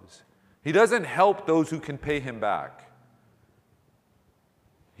loves. He doesn't help those who can pay him back.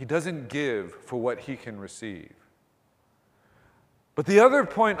 He doesn't give for what he can receive. But the other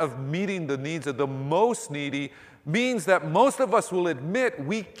point of meeting the needs of the most needy means that most of us will admit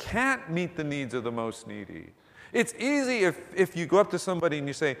we can't meet the needs of the most needy. It's easy if you go up to somebody and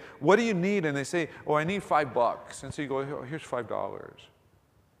you say, what do you need? And they say, oh, I need $5. And so you go, oh, here's $5.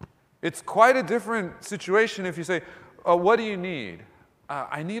 It's quite a different situation if you say, oh, what do you need?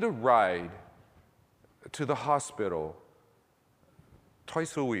 I need a ride to the hospital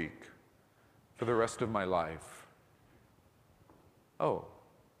twice a week for the rest of my life. Oh,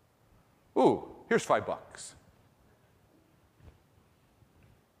 ooh, here's $5.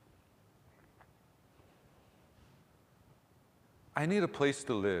 I need a place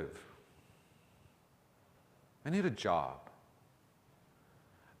to live. I need a job.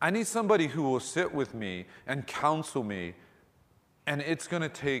 I need somebody who will sit with me and counsel me, and it's going to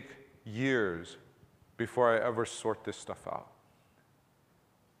take years before I ever sort this stuff out.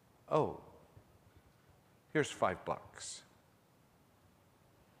 Oh, here's $5.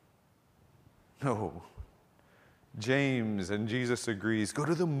 No. James and Jesus agrees, go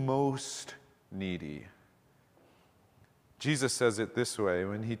to the most needy. Jesus says it this way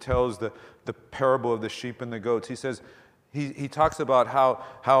when he tells the parable of the sheep and the goats. He says, he talks about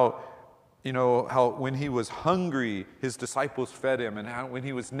how when he was hungry, his disciples fed him, and how when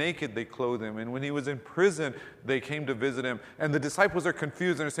he was naked, they clothed him, and when he was in prison, they came to visit him. And the disciples are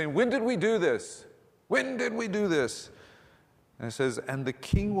confused and are saying, when did we do this? When did we do this? And it says, and the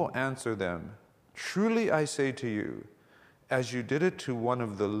king will answer them, truly I say to you, as you did it to one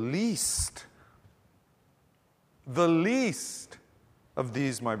of the least of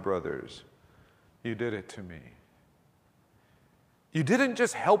these my brothers, you did it to me. You didn't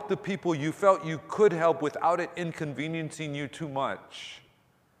just help the people you felt you could help without it inconveniencing you too much.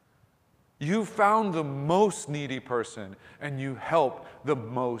 You found the most needy person and you helped the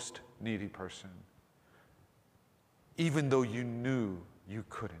most needy person, even though you knew you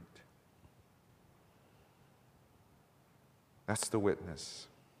couldn't. That's the witness.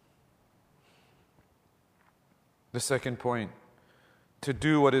 The second point, to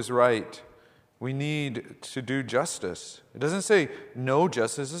do what is right, we need to do justice. It doesn't say know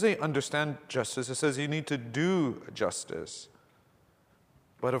justice, it doesn't say understand justice. It says you need to do justice.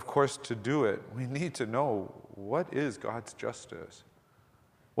 But of course, to do it, we need to know what is God's justice.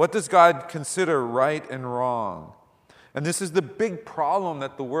 What does God consider right and wrong? And this is the big problem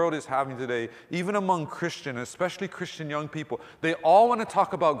that the world is having today, even among Christians, especially Christian young people. They all want to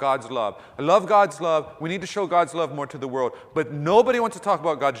talk about God's love. I love God's love. We need to show God's love more to the world. But nobody wants to talk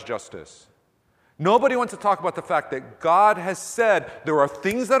about God's justice. Nobody wants to talk about the fact that God has said there are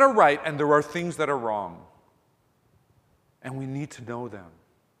things that are right and there are things that are wrong. And we need to know them.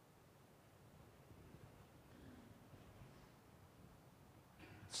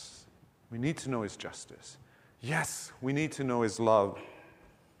 We need to know His justice. Yes, we need to know His love.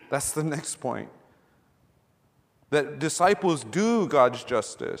 That's the next point. That disciples do God's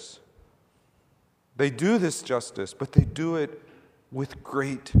justice. They do this justice, but they do it with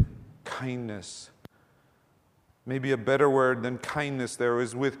great kindness. Maybe a better word than kindness there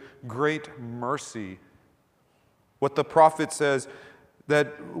is with great mercy. What the prophet says,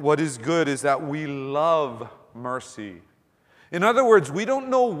 that what is good is that we love mercy. In other words, we don't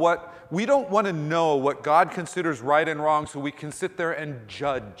want to know what God considers right and wrong, so we can sit there and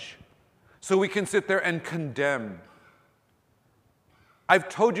judge. So we can sit there and condemn. I've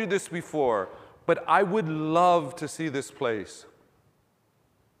told you this before, but I would love to see this place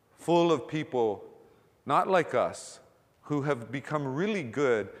full of people, not like us, who have become really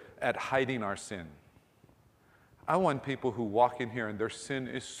good at hiding our sin. I want people who walk in here and their sin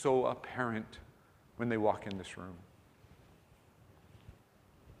is so apparent when they walk in this room.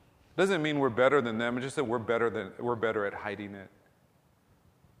 Doesn't mean we're better than them, it's just that we're better at hiding it.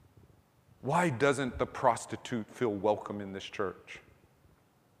 Why doesn't the prostitute feel welcome in this church?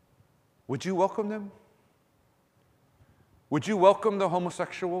 Would you welcome them? Would you welcome the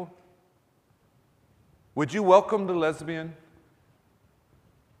homosexual? Would you welcome the lesbian?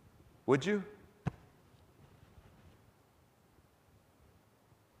 Would you?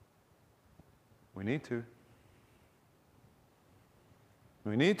 We need to.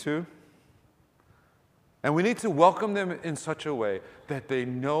 We need to. And we need to welcome them in such a way that they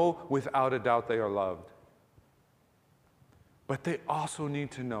know without a doubt they are loved. But they also need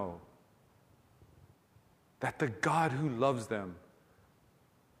to know that the God who loves them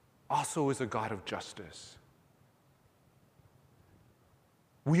also is a God of justice.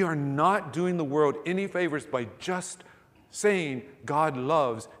 We are not doing the world any favors by just saying God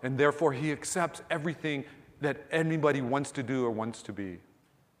loves and therefore He accepts everything that anybody wants to do or wants to be.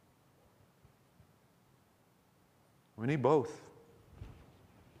 We need both.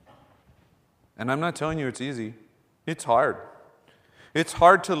 And I'm not telling you it's easy. It's hard. It's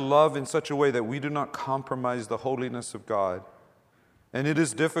hard to love in such a way that we do not compromise the holiness of God. And it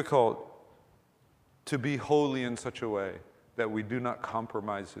is difficult to be holy in such a way that we do not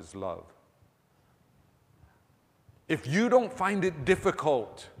compromise His love. If you don't find it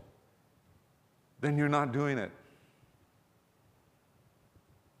difficult, then you're not doing it.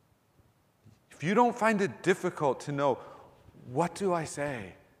 If you don't find it difficult to know, what do I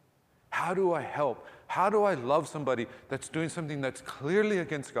say? How do I help? How do I love somebody that's doing something that's clearly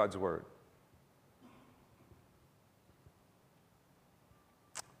against God's word?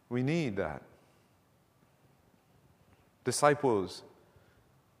 We need that. Disciples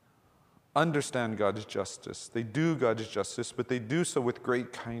understand God's justice. They do God's justice, but they do so with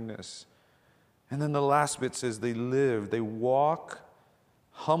great kindness. And then the last bit says they live, they walk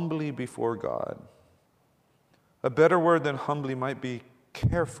humbly before God. A better word than humbly might be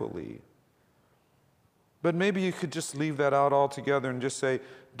carefully. But maybe you could just leave that out altogether and just say,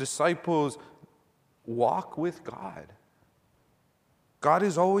 disciples walk with God. God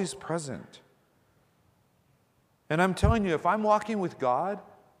is always present. And I'm telling you, if I'm walking with God,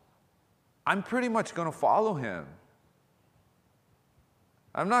 I'm pretty much going to follow Him.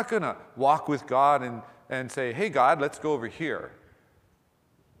 I'm not going to walk with God and say, hey, God, let's go over here.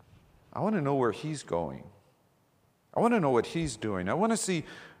 I want to know where He's going. I want to know what He's doing. I want to see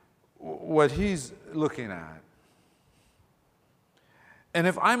what He's looking at. And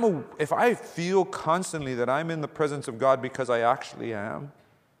if I feel constantly that I'm in the presence of God because I actually am,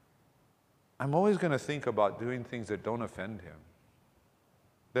 I'm always going to think about doing things that don't offend Him,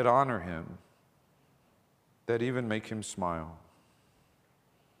 that honor Him, that even make Him smile.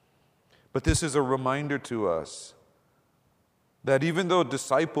 But this is a reminder to us that even though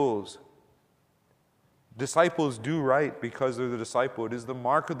disciples do right because they're the disciple, it is the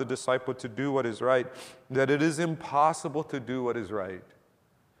mark of the disciple to do what is right, that it is impossible to do what is right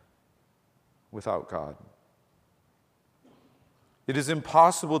without God. It is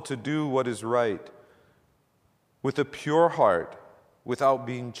impossible to do what is right with a pure heart without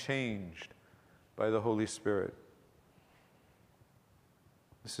being changed by the Holy Spirit.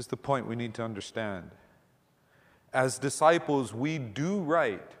 This is the point we need to understand. As disciples, we do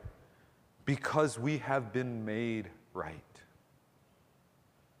right because we have been made right.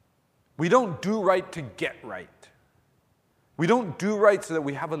 We don't do right to get right. We don't do right so that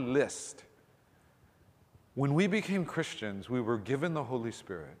we have a list. When we became Christians, we were given the Holy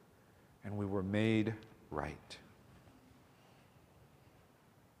Spirit and we were made right.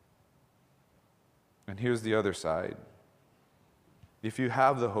 And here's the other side. If you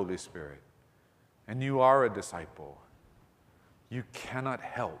have the Holy Spirit and you are a disciple, you cannot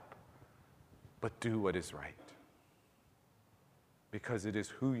help but do what is right. Because it is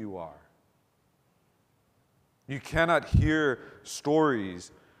who you are. You cannot hear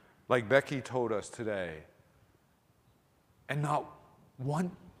stories like Becky told us today and not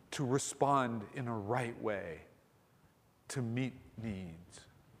want to respond in a right way to meet needs.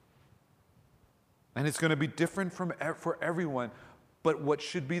 And it's going to be different for everyone, but what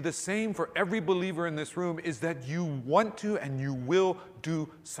should be the same for every believer in this room is that you want to and you will do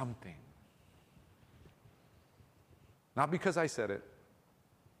something. Not because I said it.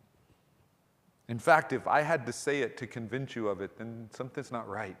 In fact, if I had to say it to convince you of it, then something's not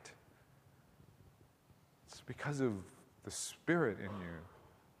right. It's because of the Spirit in you.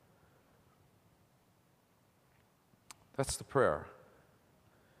 That's the prayer.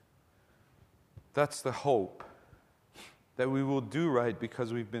 That's the hope, that we will do right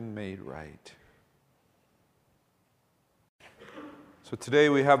because we've been made right. So today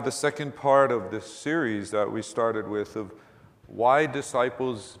we have the second part of this series that we started with of why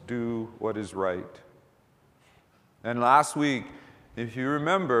disciples do what is right. And last week, if you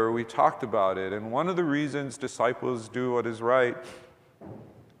remember, we talked about it, and one of the reasons disciples do what is right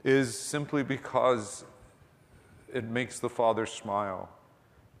is simply because it makes the Father smile.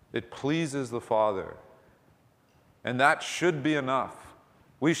 It pleases the Father. And that should be enough.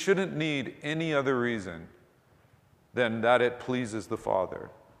 We shouldn't need any other reason than that it pleases the Father.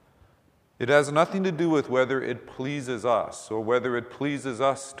 It has nothing to do with whether it pleases us or whether it pleases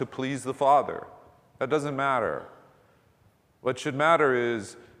us to please the Father. That doesn't matter. What should matter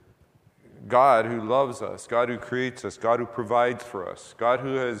is God who loves us, God who creates us, God who provides for us, God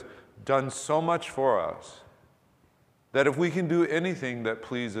who has done so much for us, that if we can do anything that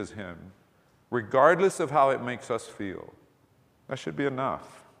pleases Him, regardless of how it makes us feel, that should be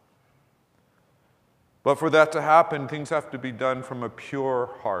enough. But for that to happen, things have to be done from a pure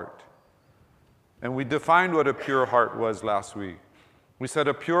heart. And we defined what a pure heart was last week. We said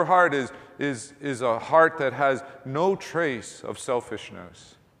a pure heart is a heart that has no trace of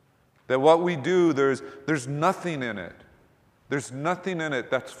selfishness. That what we do, there's nothing in it. There's nothing in it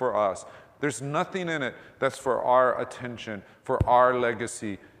that's for us. There's nothing in it that's for our attention, for our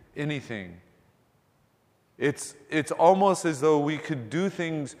legacy, anything. It's almost as though we could do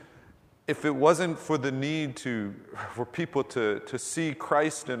things if it wasn't for the need for people to see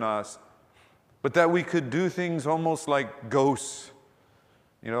Christ in us, but that we could do things almost like ghosts.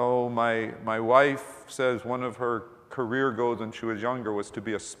 You know, my wife says one of her career goals when she was younger was to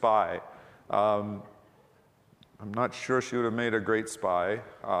be a spy. I'm not sure she would have made a great spy,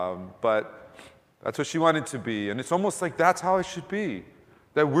 but that's what she wanted to be. And it's almost like that's how it should be.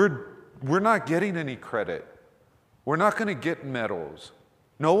 That we're not getting any credit. We're not going to get medals.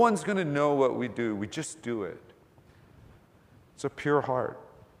 No one's going to know what we do. We just do it. It's a pure heart.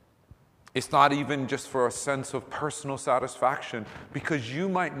 It's not even just for a sense of personal satisfaction, because you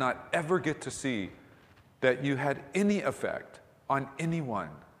might not ever get to see that you had any effect on anyone.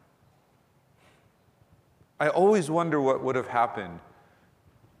 I always wonder what would have happened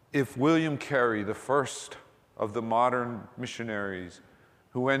if William Carey, the first of the modern missionaries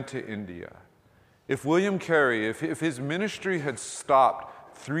who went to India, if William Carey, if his ministry had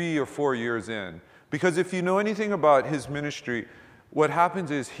stopped 3 or 4 years in, because if you know anything about his ministry, what happens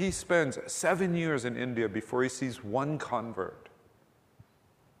is he spends 7 years in India before he sees one convert.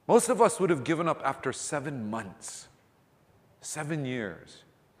 Most of us would have given up after 7 months, 7 years.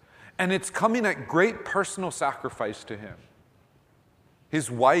 And it's coming at great personal sacrifice to him.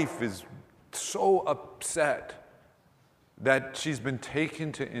 His wife is so upset that she's been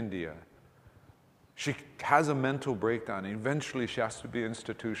taken to India. She has a mental breakdown. Eventually, she has to be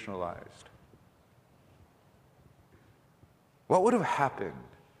institutionalized. What would have happened?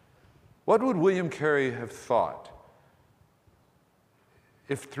 What would William Carey have thought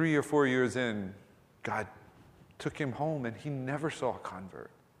if 3 or 4 years in, God took him home and he never saw a convert?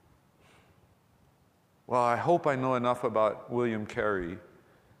 Well, I hope I know enough about William Carey,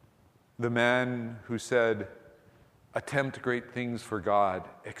 the man who said, attempt great things for God,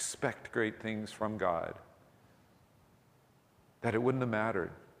 expect great things from God, that it wouldn't have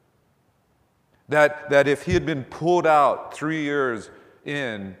mattered. That if he had been pulled out 3 years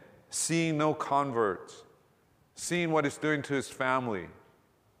in, seeing no converts, seeing what it's doing to his family,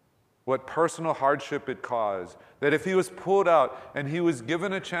 what personal hardship it caused, that if he was pulled out and he was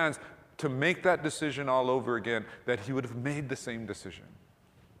given a chance to make that decision all over again, that he would have made the same decision.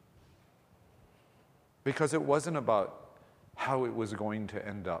 Because it wasn't about how it was going to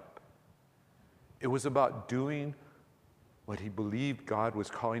end up. It was about doing what he believed God was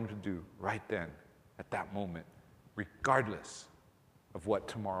calling him to do right then, at that moment, regardless of what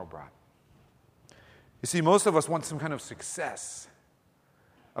tomorrow brought. You see, most of us want some kind of success.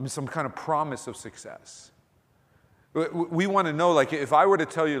 Some kind of promise of success. We want to know, like, if I were to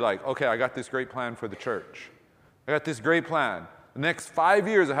tell you, like, okay, I got this great plan for the church. I got this great plan. The next 5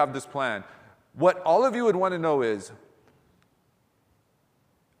 years I have this plan. What all of you would want to know is,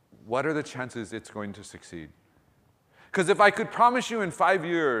 what are the chances it's going to succeed? Because if I could promise you in 5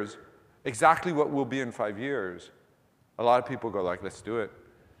 years exactly what will be in 5 years, a lot of people go like, let's do it.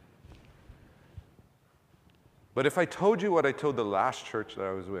 But if I told you what I told the last church that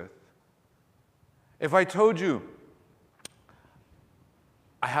I was with, if I told you,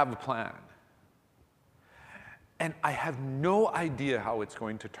 I have a plan, and I have no idea how it's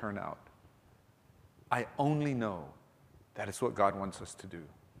going to turn out, I only know that it's what God wants us to do.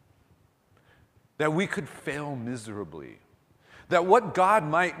 That we could fail miserably. That what God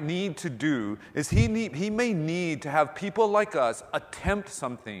might need to do is He may need to have people like us attempt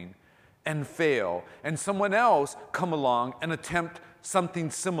something and fail, and someone else come along and attempt something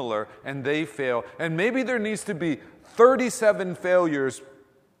similar and they fail. And maybe there needs to be 37 failures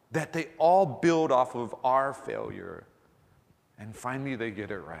that they all build off of our failure. And finally they get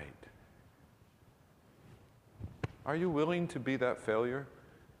it right. Are you willing to be that failure?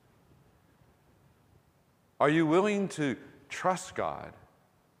 Are you willing to trust God?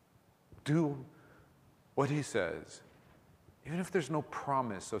 Do what He says, even if there's no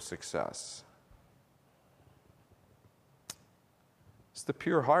promise of success. It's the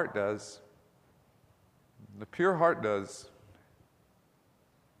pure heart does. The pure heart does.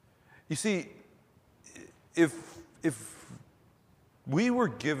 You see, if we were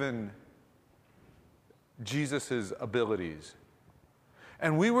given Jesus' abilities,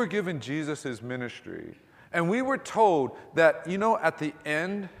 and we were given Jesus' ministry, and we were told that, at the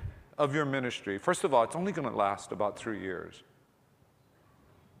end of your ministry, first of all, it's only going to last about 3 years.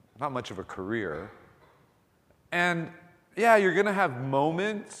 Not much of a career. And yeah, you're going to have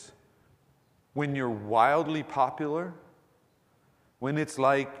moments when you're wildly popular, when it's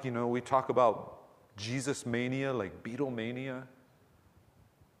like, we talk about Jesus mania, like Beatlemania.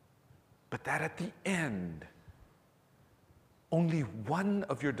 But that at the end, only one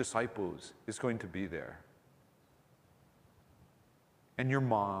of your disciples is going to be there. And your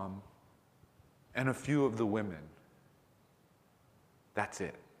mom, and a few of the women. That's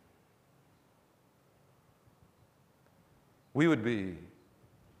it. We would be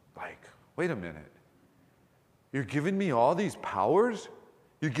like, wait a minute. You're giving me all these powers?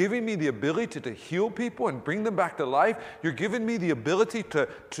 You're giving me the ability to heal people and bring them back to life. You're giving me the ability to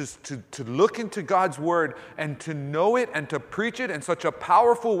look into God's Word and to know it and to preach it in such a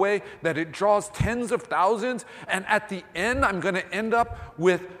powerful way that it draws tens of thousands. And at the end, I'm going to end up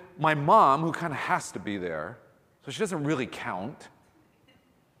with my mom, who kind of has to be there. So she doesn't really count.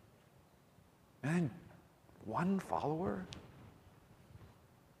 And then one follower?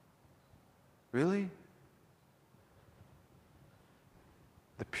 Really?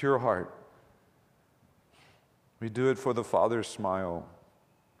 The pure heart. We do it for the Father's smile,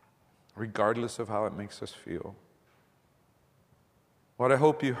 regardless of how it makes us feel. What I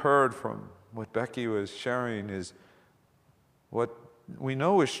hope you heard from what Becky was sharing is what we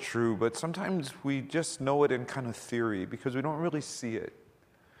know is true, but sometimes we just know it in kind of theory because we don't really see it.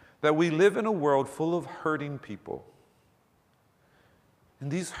 That we live in a world full of hurting people. And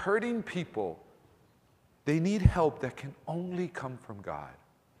these hurting people, they need help that can only come from God.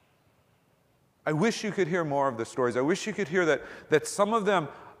 I wish you could hear more of the stories. I wish you could hear that some of them,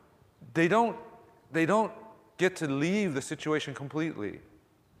 they don't get to leave the situation completely.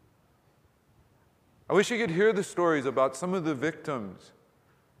 I wish you could hear the stories about some of the victims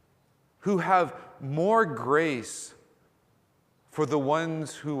who have more grace for the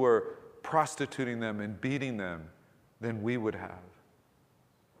ones who were prostituting them and beating them than we would have.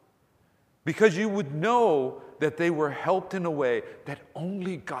 Because you would know that they were helped in a way that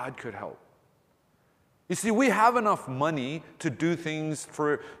only God could help. You see, we have enough money to do things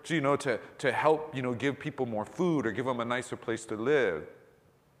to help, give people more food or give them a nicer place to live.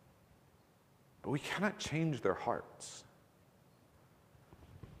 But we cannot change their hearts.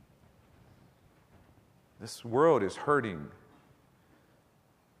 This world is hurting.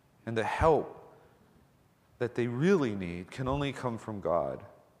 And the help that they really need can only come from God.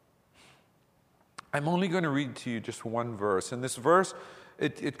 I'm only going to read to you just one verse. And this verse,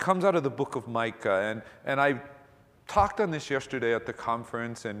 it comes out of the book of Micah. And I talked on this yesterday at the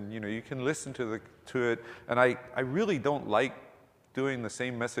conference, and you can listen to it. And I really don't like doing the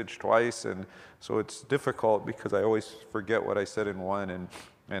same message twice, and so it's difficult because I always forget what I said in one, and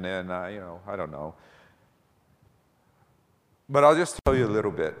then I don't know. But I'll just tell you a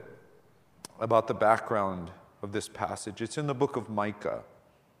little bit. about the background of this passage. It's in the book of Micah.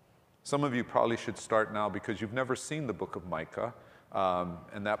 Some of you probably should start now because you've never seen the book of Micah.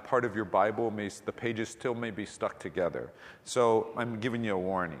 And that part of your Bible, the pages still may be stuck together. So I'm giving you a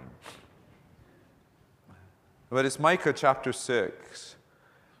warning. But it's Micah chapter 6.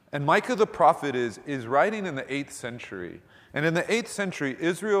 And Micah the prophet is writing in the 8th century. And in the 8th century,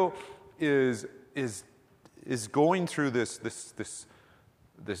 Israel is going through this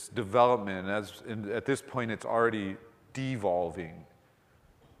development. At this point, it's already devolving.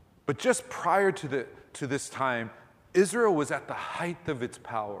 But just prior to this time, Israel was at the height of its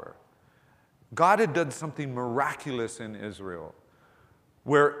power. God had done something miraculous in Israel,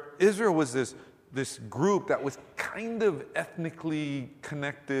 where Israel was this group that was kind of ethnically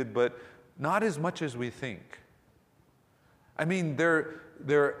connected, but not as much as we think. I mean,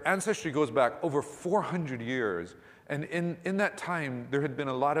 their ancestry goes back over 400 years, and in that time, there had been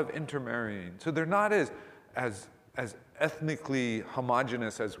a lot of intermarrying. So they're not as ethnically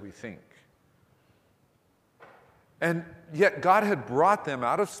homogenous as we think. And yet God had brought them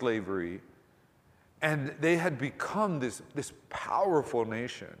out of slavery, and they had become this powerful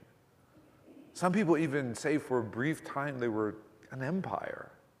nation. Some people even say for a brief time they were an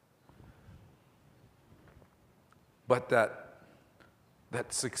empire. But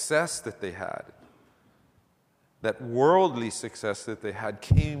that success that they had, that worldly success that they had,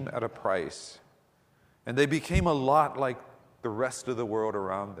 came at a price. And they became a lot like the rest of the world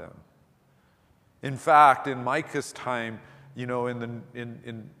around them. In fact, in Micah's time, in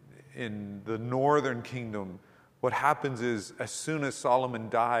the northern kingdom, what happens is as soon as Solomon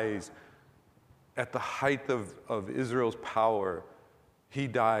dies, at the height of Israel's power, he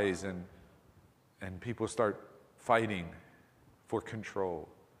dies and people start fighting for control.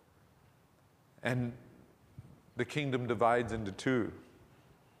 And the kingdom divides into two.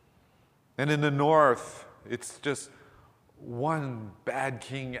 And in the north, it's just one bad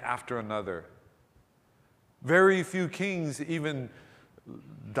king after another. Very few kings even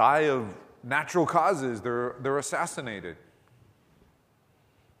die of natural causes. They're assassinated.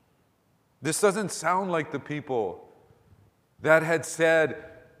 This doesn't sound like the people that had said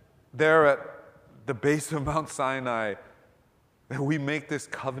there at the base of Mount Sinai that we make this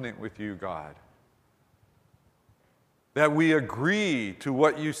covenant with you, God. That we agree to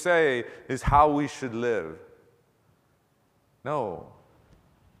what you say is how we should live. No.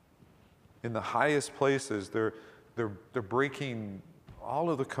 In the highest places, they're breaking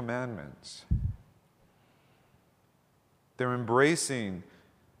all of the commandments. They're embracing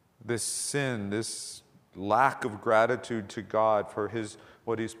this sin, this lack of gratitude to God for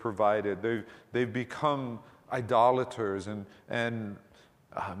what He's provided. They've become idolaters and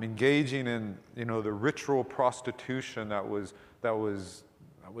engaging in the ritual prostitution that was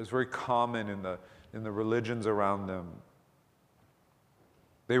very common in the religions around them.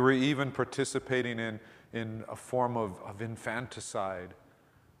 They were even participating in a form of infanticide,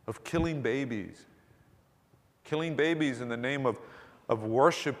 of killing babies in the name of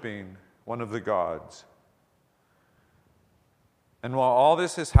worshiping one of the gods. And while all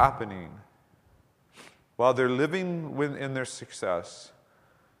this is happening, while they're living in their success,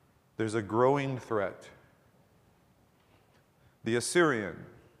 there's a growing threat. The Assyrian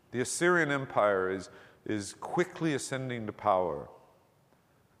Empire is quickly ascending to power.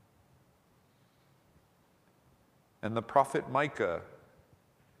 And the prophet Micah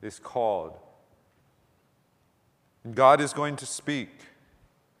is called. And God is going to speak.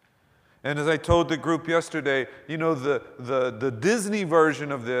 And as I told the group yesterday, the Disney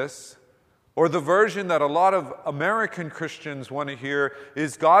version of this, or the version that a lot of American Christians want to hear,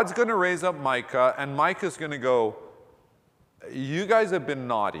 is God's going to raise up Micah, and Micah's going to go, you guys have been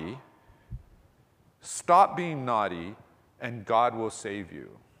naughty. Stop being naughty, and God will save you.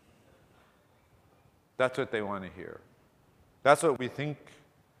 That's what they want to hear. That's what we think.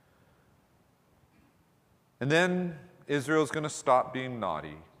 And then Israel's going to stop being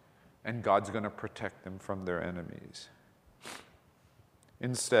naughty, and God's going to protect them from their enemies.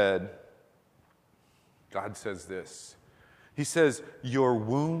 Instead, God says this. He says, your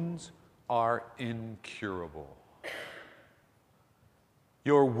wounds are incurable.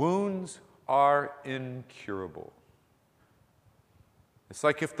 Your wounds are incurable. It's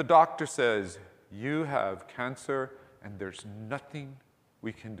like if the doctor says, you have cancer and there's nothing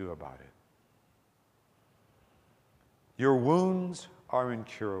we can do about it. Your wounds are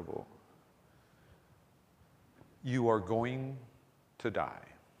incurable. You are going to die.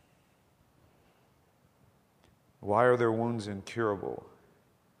 Why are their wounds incurable?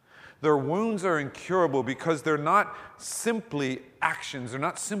 Their wounds are incurable because they're not simply actions, they're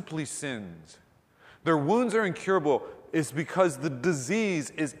not simply sins. Their wounds are incurable is because the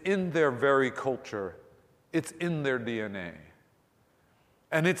disease is in their very culture. It's in their DNA.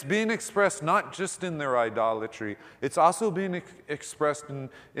 And it's being expressed not just in their idolatry, it's also being expressed in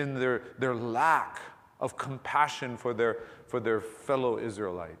their lack of compassion for their fellow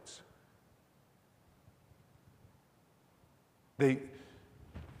Israelites. The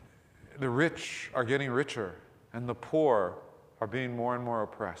rich are getting richer, and the poor are being more and more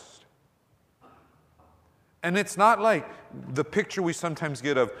oppressed. And it's not like the picture we sometimes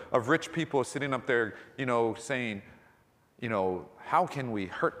get of rich people sitting up there, saying, how can we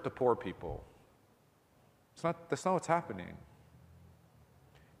hurt the poor people? That's not what's happening.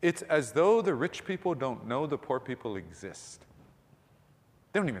 It's as though the rich people don't know the poor people exist.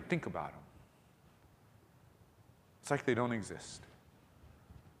 They don't even think about them. It's like they don't exist.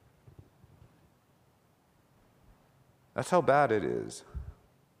 That's how bad it is.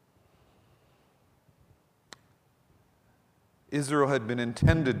 Israel had been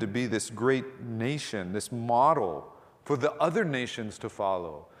intended to be this great nation, this model for the other nations to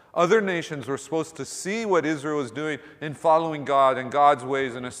follow. Other nations were supposed to see what Israel was doing in following God and God's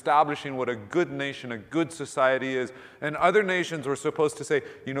ways and establishing what a good nation, a good society is. And other nations were supposed to say,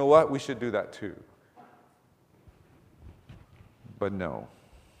 you know what, we should do that too. But no.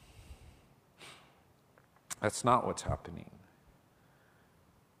 That's not what's happening.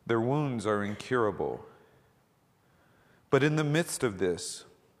 Their wounds are incurable. But in the midst of this,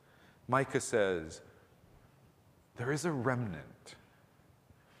 Micah says, there is a remnant.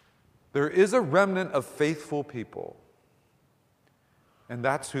 There is a remnant of faithful people. And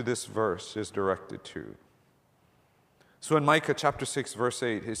that's who this verse is directed to. So in Micah chapter 6, verse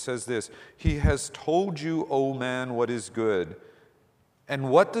 8, it says this, He has told you, O man, what is good. And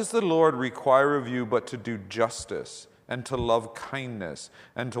what does the Lord require of you but to do justice and to love kindness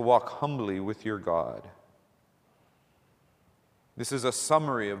and to walk humbly with your God? This is a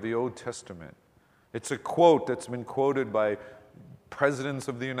summary of the Old Testament. It's a quote that's been quoted by presidents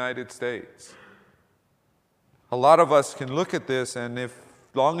of the United States. A lot of us can look at this, and as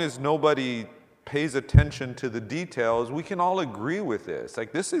long as nobody pays attention to the details, we can all agree with this.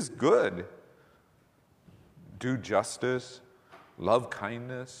 Like, this is good. Do justice, love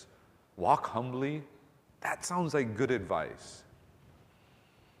kindness, walk humbly. That sounds like good advice.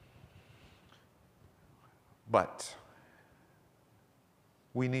 But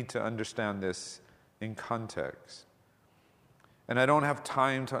we need to understand this in context. And I don't have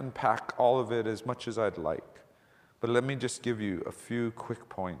time to unpack all of it as much as I'd like. But let me just give you a few quick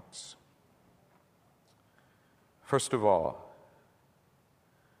points. First of all,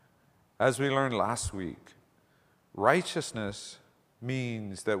 as we learned last week, righteousness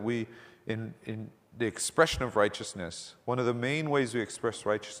means that we, in the expression of righteousness, one of the main ways we express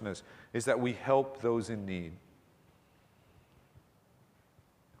righteousness is that we help those in need.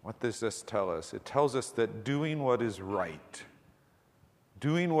 What does this tell us? It tells us that doing what is right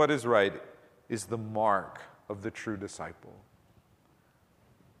is the mark of the true disciple.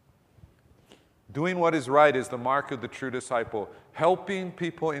 Doing what is right is the mark of the true disciple. Helping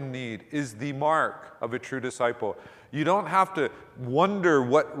people in need is the mark of a true disciple. You don't have to wonder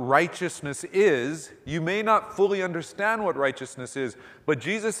what righteousness is. You may not fully understand what righteousness is, but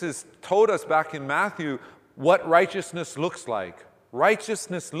Jesus has told us back in Matthew what righteousness looks like.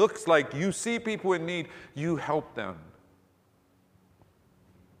 Righteousness looks like you see people in need, you help them.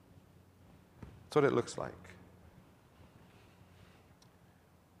 That's what it looks like.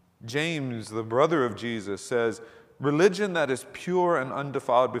 James, the brother of Jesus, says, religion that is pure and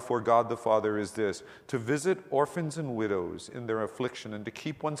undefiled before God the Father is this, to visit orphans and widows in their affliction and to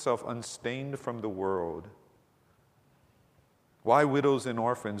keep oneself unstained from the world. Why widows and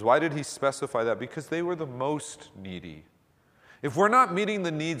orphans? Why did he specify that? Because they were the most needy. If we're not meeting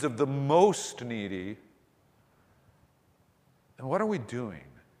the needs of the most needy, then what are we doing?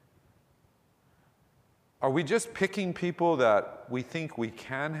 Are we just picking people that we think we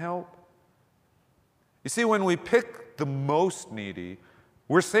can help? You see, when we pick the most needy,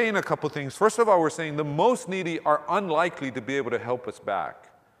 we're saying a couple things. First of all, we're saying the most needy are unlikely to be able to help us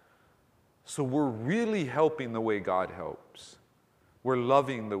back. So we're really helping the way God helps. We're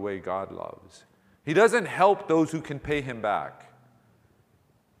loving the way God loves. He doesn't help those who can pay him back.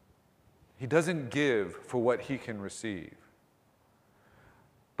 He doesn't give for what he can receive.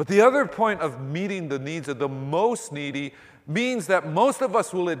 But the other point of meeting the needs of the most needy means that most of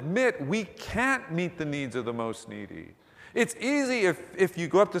us will admit we can't meet the needs of the most needy. It's easy if you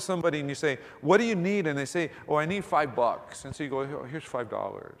go up to somebody and you say, what do you need? And they say, oh, I need $5. And so you go, oh, here's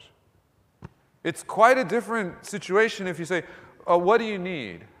 $5. It's quite a different situation if you say, what do you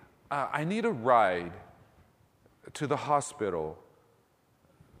need? I need a ride to the hospital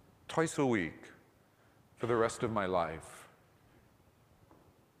twice a week for the rest of my life.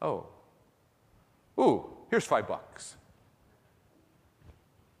 Oh. Ooh, here's $5.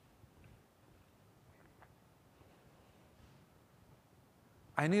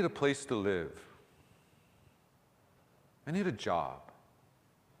 I need a place to live. I need a job.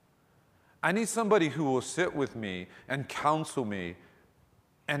 I need somebody who will sit with me and counsel me,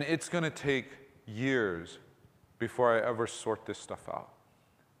 and it's going to take years before I ever sort this stuff out.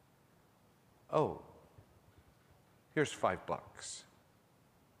 Oh, here's $5.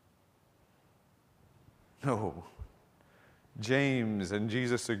 No. James and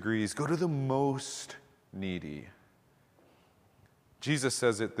Jesus agrees, go to the most needy. Jesus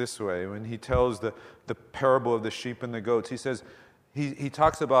says it this way when he tells the parable of the sheep and the goats. He says, he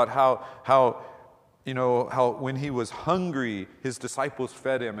talks about how when he was hungry, his disciples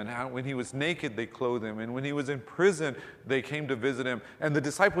fed him, and how when he was naked, they clothed him, and when he was in prison, they came to visit him. And the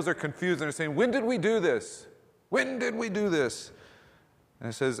disciples are confused, and they're saying, when did we do this? When did we do this? And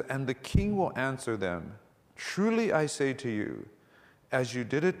it says, and the king will answer them, truly I say to you, as you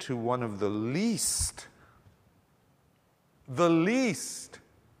did it to one of the least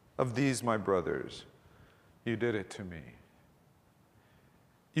of these my brothers, you did it to me.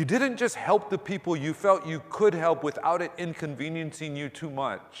 You didn't just help the people you felt you could help without it inconveniencing you too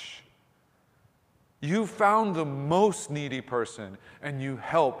much. You found the most needy person and you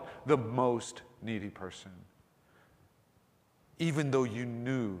helped the most needy person, even though you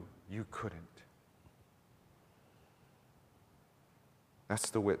knew you couldn't.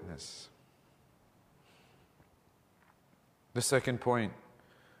 That's the witness. The second point,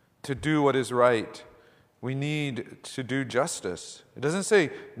 to do what is right, we need to do justice. It doesn't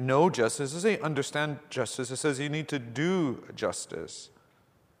say know justice. It doesn't say understand justice. It says you need to do justice.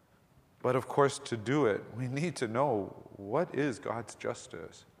 But of course, to do it, we need to know what is God's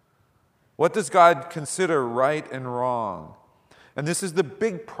justice. What does God consider right and wrong? And this is the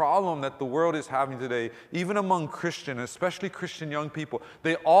big problem that the world is having today, even among Christian, especially Christian young people.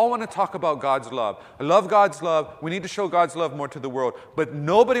 They all want to talk about God's love. I love God's love. We need to show God's love more to the world. But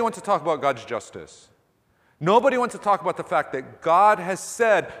nobody wants to talk about God's justice. Nobody wants to talk about the fact that God has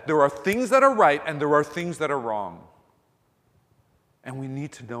said there are things that are right and there are things that are wrong. And we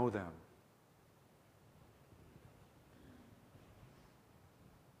need to know them.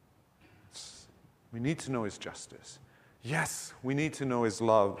 We need to know His justice. Yes, we need to know His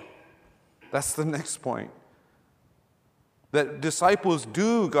love. That's the next point. That disciples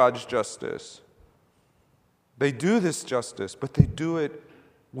do God's justice. They do this justice, but they do it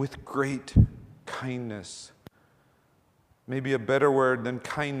with great kindness. Maybe a better word than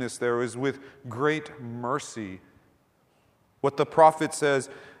kindness there is with great mercy. What the prophet says,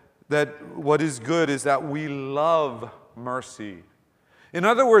 that what is good is that we love mercy. In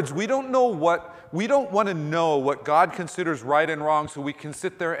other words, we don't want to know what God considers right and wrong so we can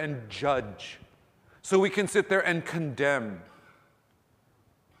sit there and judge, so we can sit there and condemn.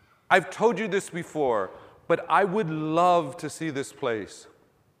 I've told you this before, but I would love to see this place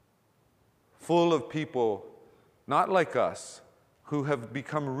full of people, not like us, who have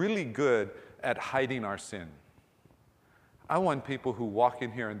become really good at hiding our sin. I want people who walk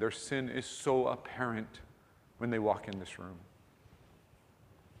in here and their sin is so apparent when they walk in this room.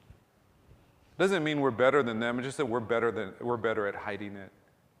 Doesn't mean we're better than them. It's just that we're better at hiding it.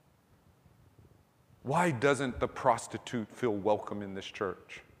 Why doesn't the prostitute feel welcome in this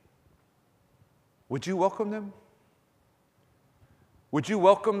church? Would you welcome them? Would you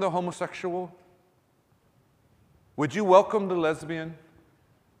welcome the homosexual? Would you welcome the lesbian?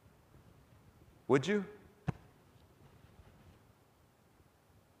 Would you?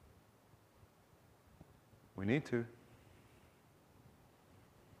 We need to.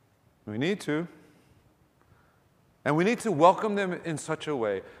 We need to. And we need to welcome them in such a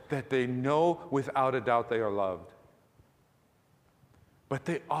way that they know without a doubt they are loved. But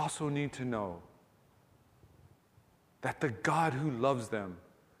they also need to know that the God who loves them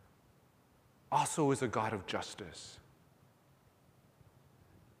also is a God of justice.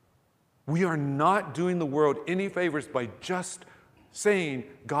 We are not doing the world any favors by just saying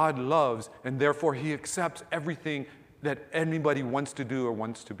God loves and therefore He accepts everything that anybody wants to do or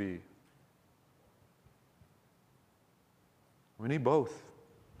wants to be. We need both.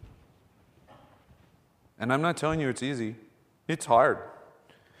 And I'm not telling you it's easy. It's hard.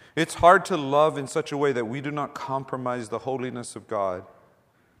 It's hard to love in such a way that we do not compromise the holiness of God.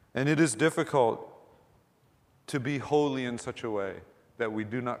 And it is difficult to be holy in such a way that we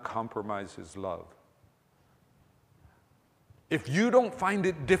do not compromise His love. If you don't find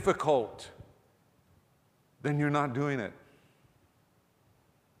it difficult, then you're not doing it.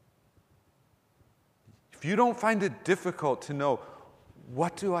 If you don't find it difficult to know,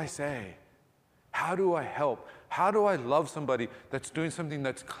 what do I say? How do I help? How do I love somebody that's doing something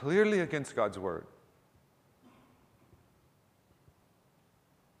that's clearly against God's word?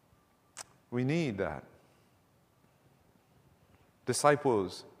 We need that.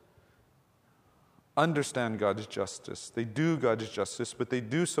 Disciples understand God's justice. They do God's justice, but they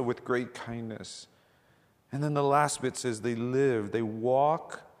do so with great kindness. And then the last bit says they live, they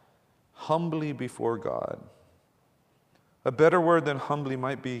walk humbly before God. A better word than humbly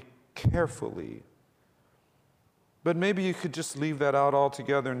might be carefully. But maybe you could just leave that out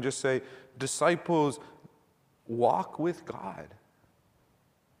altogether and just say, disciples walk with God.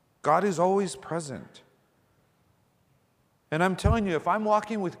 God is always present. And I'm telling you, if I'm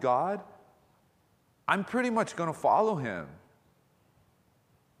walking with God, I'm pretty much going to follow Him.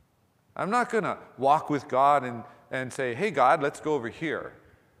 I'm not going to walk with God and say, hey, God, let's go over here.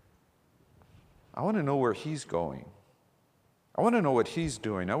 I want to know where He's going. I want to know what He's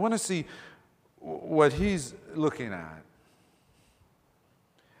doing. I want to see what He's looking at.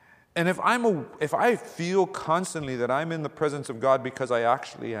 And if I feel constantly that I'm in the presence of God because I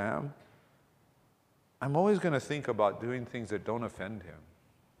actually am, I'm always going to think about doing things that don't offend Him,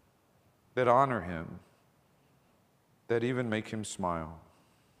 that honor Him, that even make Him smile.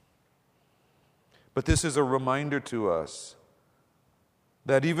 But this is a reminder to us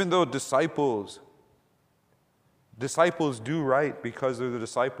that even though disciples do right because they're the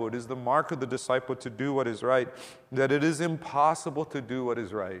disciple, it is the mark of the disciple to do what is right, that it is impossible to do what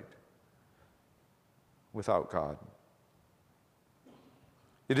is right without God.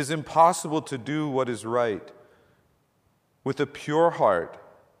 It is impossible to do what is right with a pure heart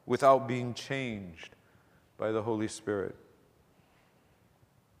without being changed by the Holy Spirit.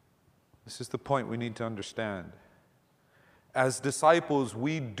 This is the point we need to understand. As disciples,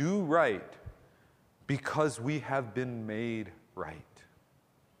 we do right because we have been made right.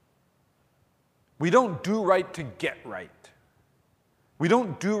 We don't do right to get right. We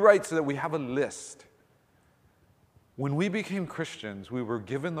don't do right so that we have a list. When we became Christians, we were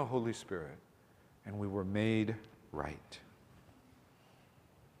given the Holy Spirit and we were made right.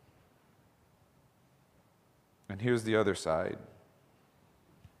 And here's the other side.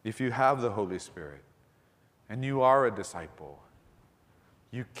 If you have the Holy Spirit and you are a disciple,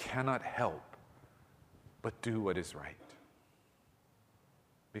 you cannot help but do what is right,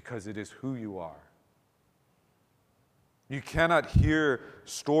 because it is who you are. You cannot hear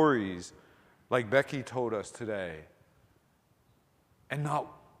stories like Becky told us today and not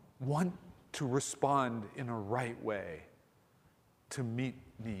want to respond in a right way to meet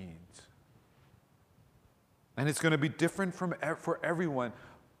needs. And it's going to be different for everyone.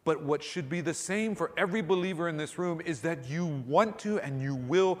 But what should be the same for every believer in this room is that you want to and you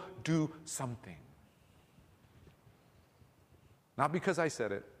will do something. Not because I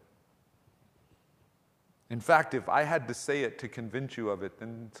said it. In fact, if I had to say it to convince you of it,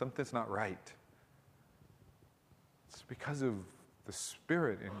 then something's not right. It's because of the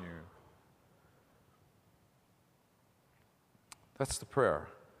Spirit in you. That's the prayer.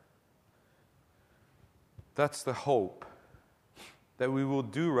 That's the hope, that we will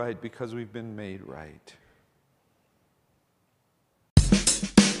do right because we've been made right.